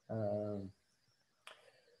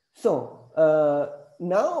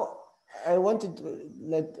 Now I wanted to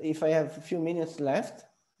if I have a few minutes left,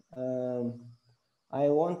 I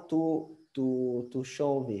want to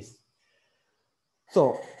show this.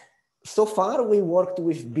 So far we worked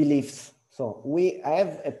with beliefs. So we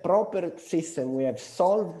have a proper system. We have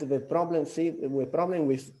solved the problem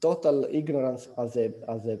with total ignorance as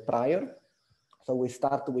a prior. So we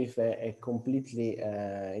start with a completely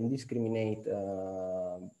indiscriminate.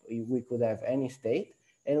 We could have any state,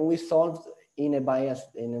 and we solved in a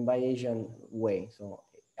Bayesian way. So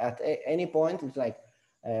at any point, it's like,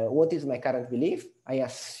 what is my current belief? I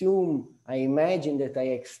imagine that I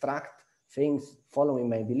extract things following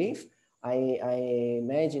my belief. I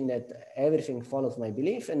imagine that everything follows my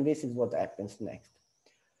belief, and this is what happens next.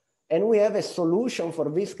 And we have a solution for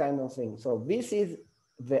this kind of thing. So this is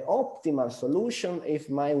the optimal solution if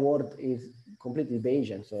my world is completely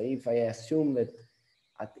Bayesian. So if I assume that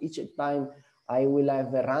at each time I will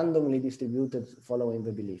have a randomly distributed following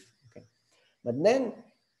the belief. Okay. But then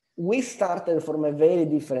we started from a very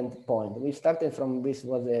different point. We started from, this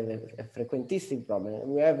was a frequentistic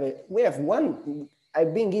problem. We have one,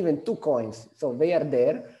 I've been given 2 coins, so they are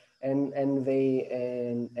there, and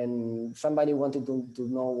somebody wanted to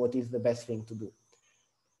know what is the best thing to do.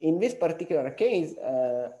 In this particular case,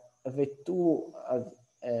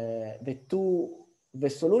 the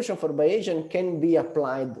solution for Bayesian can be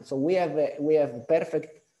applied. So we have a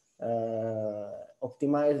perfect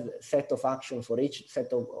optimized set of actions for each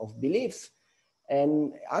set of beliefs,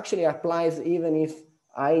 and actually applies even if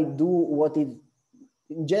I do what is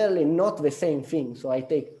generally not the same thing. So I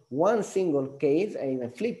take one single case and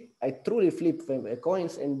I truly flip the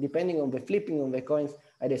coins, and depending on the flipping of the coins,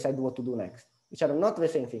 I decide what to do next, which are not the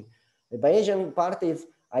same thing. The Bayesian part is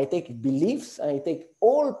I take beliefs, I take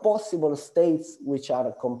all possible states which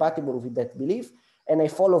are compatible with that belief, and I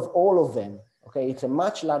follow all of them. Okay, it's a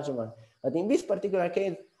much larger one. But in this particular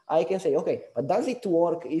case, I can say, okay, but does it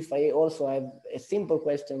work if I also have a simple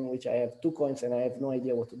question, which I have 2 coins and I have no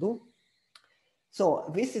idea what to do?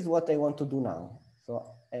 So this is what I want to do now. So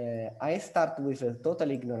I start with a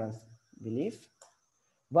total ignorance belief,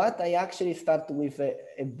 but I actually start with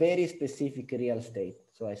a very specific real state.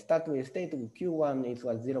 So I start with a state with Q1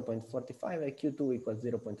 equals 0.45 and Q2 equals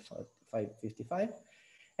 0.555.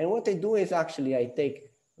 And what I do is actually I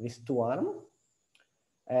take these 2 arms,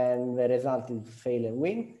 and the result is fail and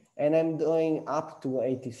win. And I'm doing up to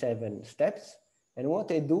 87 steps. And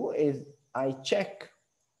what I do is I check,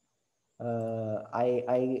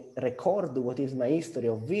 I record what is my history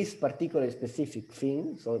of this particular specific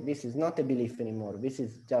thing. So this is not a belief anymore. This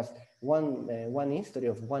is just one history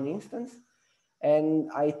of one instance.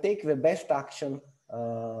 And I take the best action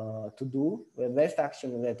to do, the best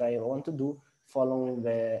action that I want to do following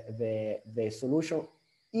the solution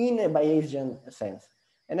in a Bayesian sense.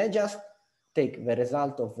 And I just take the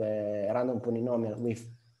result of a random polynomial with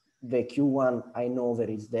the Q1 I know that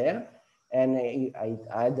is there, and I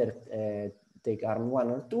either take arm 1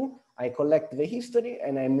 or 2, I collect the history,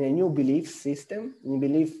 and I'm in a new belief system, new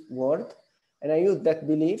belief world, and I use that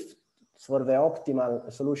belief for the optimal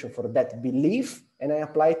solution for that belief, and I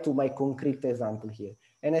apply it to my concrete example here,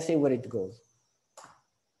 and I see where it goes.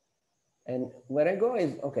 And where I go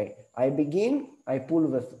is, okay, I begin, I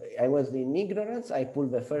was in ignorance, I pull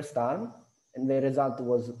the first arm, and the result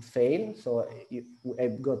was fail, so I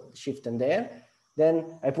got shifted there.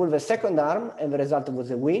 Then I pull the second arm, and the result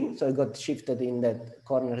was a win, so I got shifted in that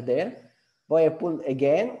corner there. But I pulled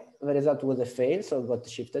again, the result was a fail, so I got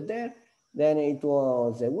shifted there. Then it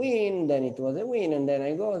was a win, then it was a win, and then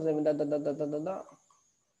I go, And at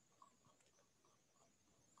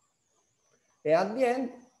the end,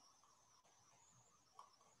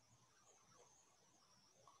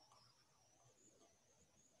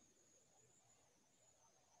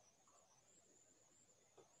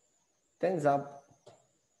 ends up,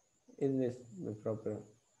 is this the proper?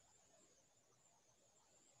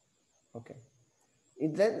 Okay.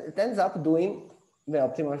 It ends up doing the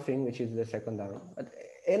optimal thing, which is the second arm.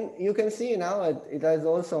 And you can see now it has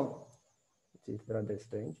also, it is rather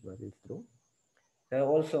strange, but it's true. They're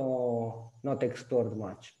also not explored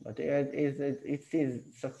much, but it is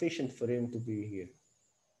sufficient for him to be here.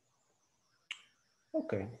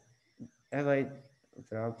 Okay. Have I,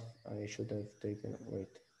 perhaps I should have taken, wait.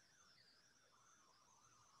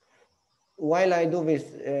 While I do this,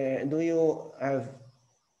 do you have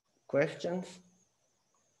questions?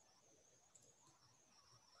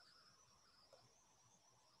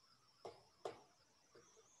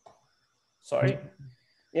 Sorry?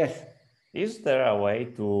 Yes. Is there a way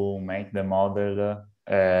to make the model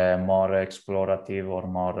more explorative or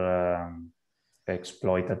more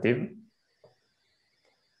exploitative?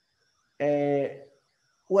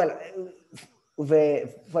 Well,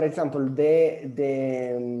 for example,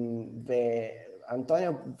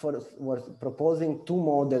 Antonio was proposing two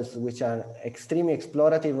models which are extremely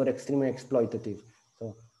explorative or extremely exploitative.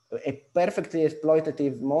 So a perfectly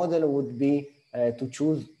exploitative model would be to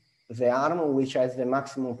choose the arm which has the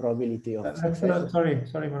maximum probability of success. Sorry,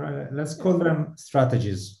 Manuel. Let's call them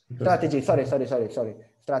strategies. Strategy, sorry.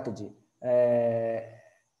 Strategy.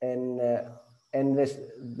 And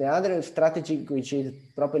the other strategy which is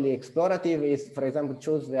properly explorative is, for example,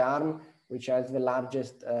 choose the arm which has the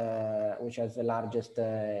largest, for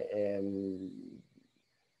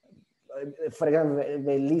example,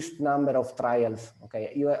 the least number of trials.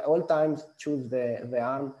 Okay, you all times choose the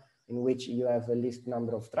arm in which you have the least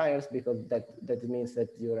number of trials, because that means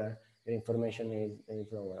that your information is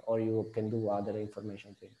lower, or you can do other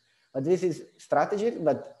information things. But this is strategy,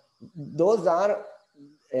 but those are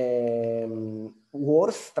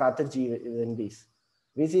worse strategy than this.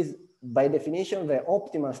 This is by definition the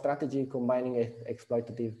optimal strategy, combining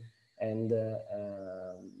exploitative and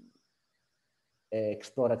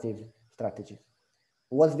explorative strategies.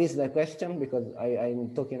 Was this the question? Because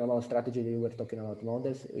I'm talking about strategy, you were talking about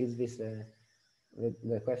models. Is this the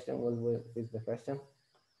question? Was the question?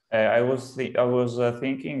 I was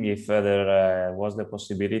thinking if there was the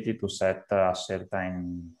possibility to set a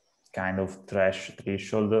certain kind of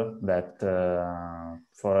threshold that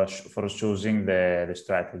for choosing the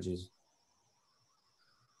strategies.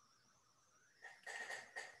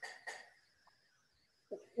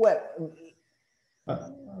 Well,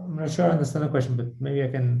 I'm not sure I understand the question, but maybe I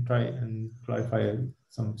can try and clarify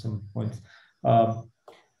some points.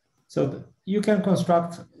 So you can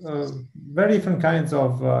construct very different kinds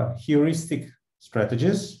of heuristic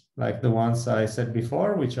strategies, like the ones I said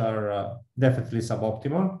before, which are definitely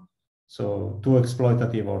suboptimal. So too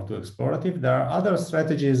exploitative or too explorative. There are other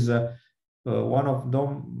strategies. One of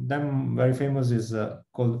them very famous is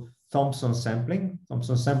called Thompson sampling.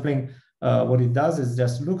 Thompson sampling, what it does is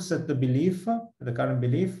just looks at the belief, the current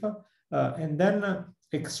belief, and then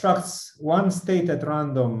extracts one state at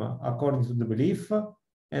random according to the belief,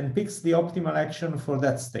 and picks the optimal action for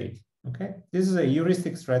that state. Okay, this is a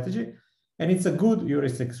heuristic strategy, and it's a good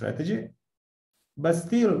heuristic strategy, but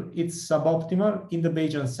still it's suboptimal in the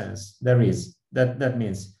Bayesian sense. That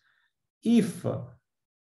means if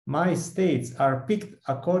my states are picked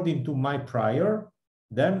according to my prior,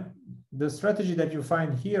 then the strategy that you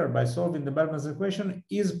find here by solving the Bellman's equation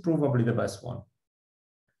is probably the best one.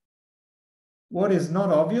 What is not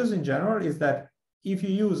obvious in general is that if you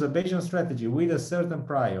use a Bayesian strategy with a certain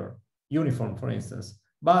prior, uniform for instance,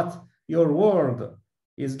 but your world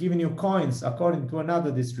is giving you coins according to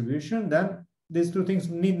another distribution, then these two things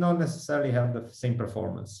need not necessarily have the same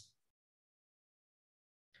performance.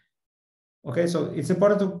 Okay, so it's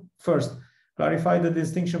important to first clarify the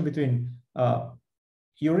distinction between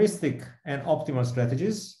heuristic and optimal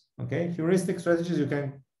strategies. Okay, heuristic strategies you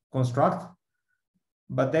can construct,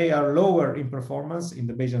 but they are lower in performance in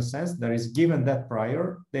the Bayesian sense. There is given that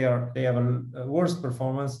prior, they have a worse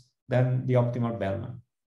performance than the optimal Bellman.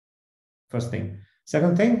 First thing.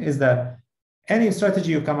 Second thing is that any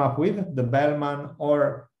strategy you come up with, the Bellman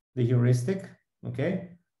or the heuristic, okay,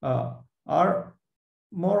 are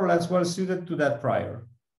more or less well suited to that prior.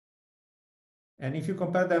 And if you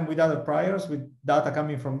compare them with other priors, with data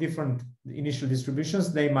coming from different initial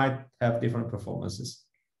distributions, they might have different performances.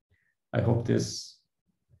 I hope this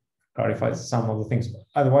clarifies some of the things.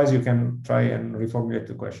 Otherwise, you can try and reformulate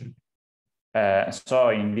the question. So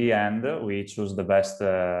in the end, we choose the best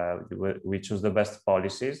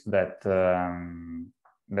policies that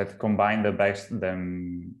that combine the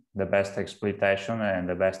best exploitation and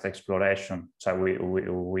the best exploration. So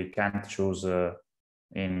we can't choose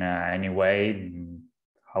in any way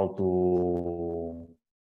how to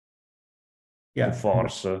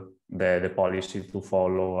force the policy to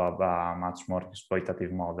follow a much more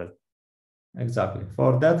exploitative model. Exactly.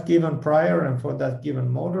 For that given prior and for that given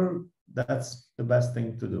model, that's the best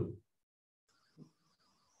thing to do.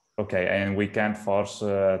 Okay, and we can't force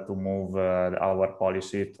to move our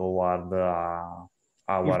policy toward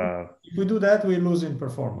our. If we do that, we lose in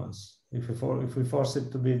performance. If we force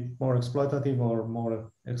it to be more exploitative or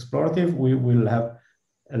more explorative, we will have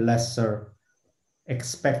a lesser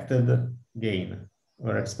expected gain.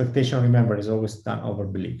 Where expectation, remember, is always done over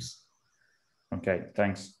beliefs. Okay,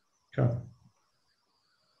 thanks. Sure.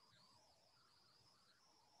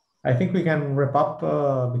 I think we can wrap up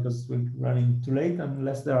because we're running too late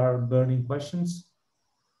unless there are burning questions.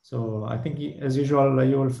 So I think, as usual,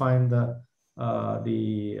 you will find the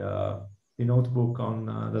notebook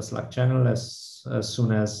on the Slack channel as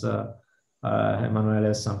soon as Emanuele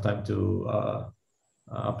has some time to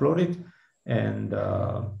upload it. And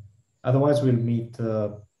otherwise, we'll meet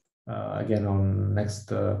again on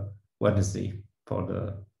next Wednesday for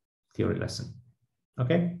the theory lesson.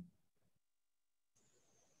 Okay?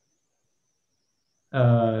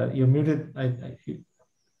 You're muted.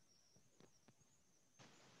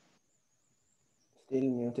 Still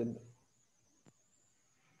muted.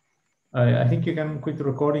 I think you can quit the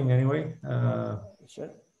recording anyway. Sure.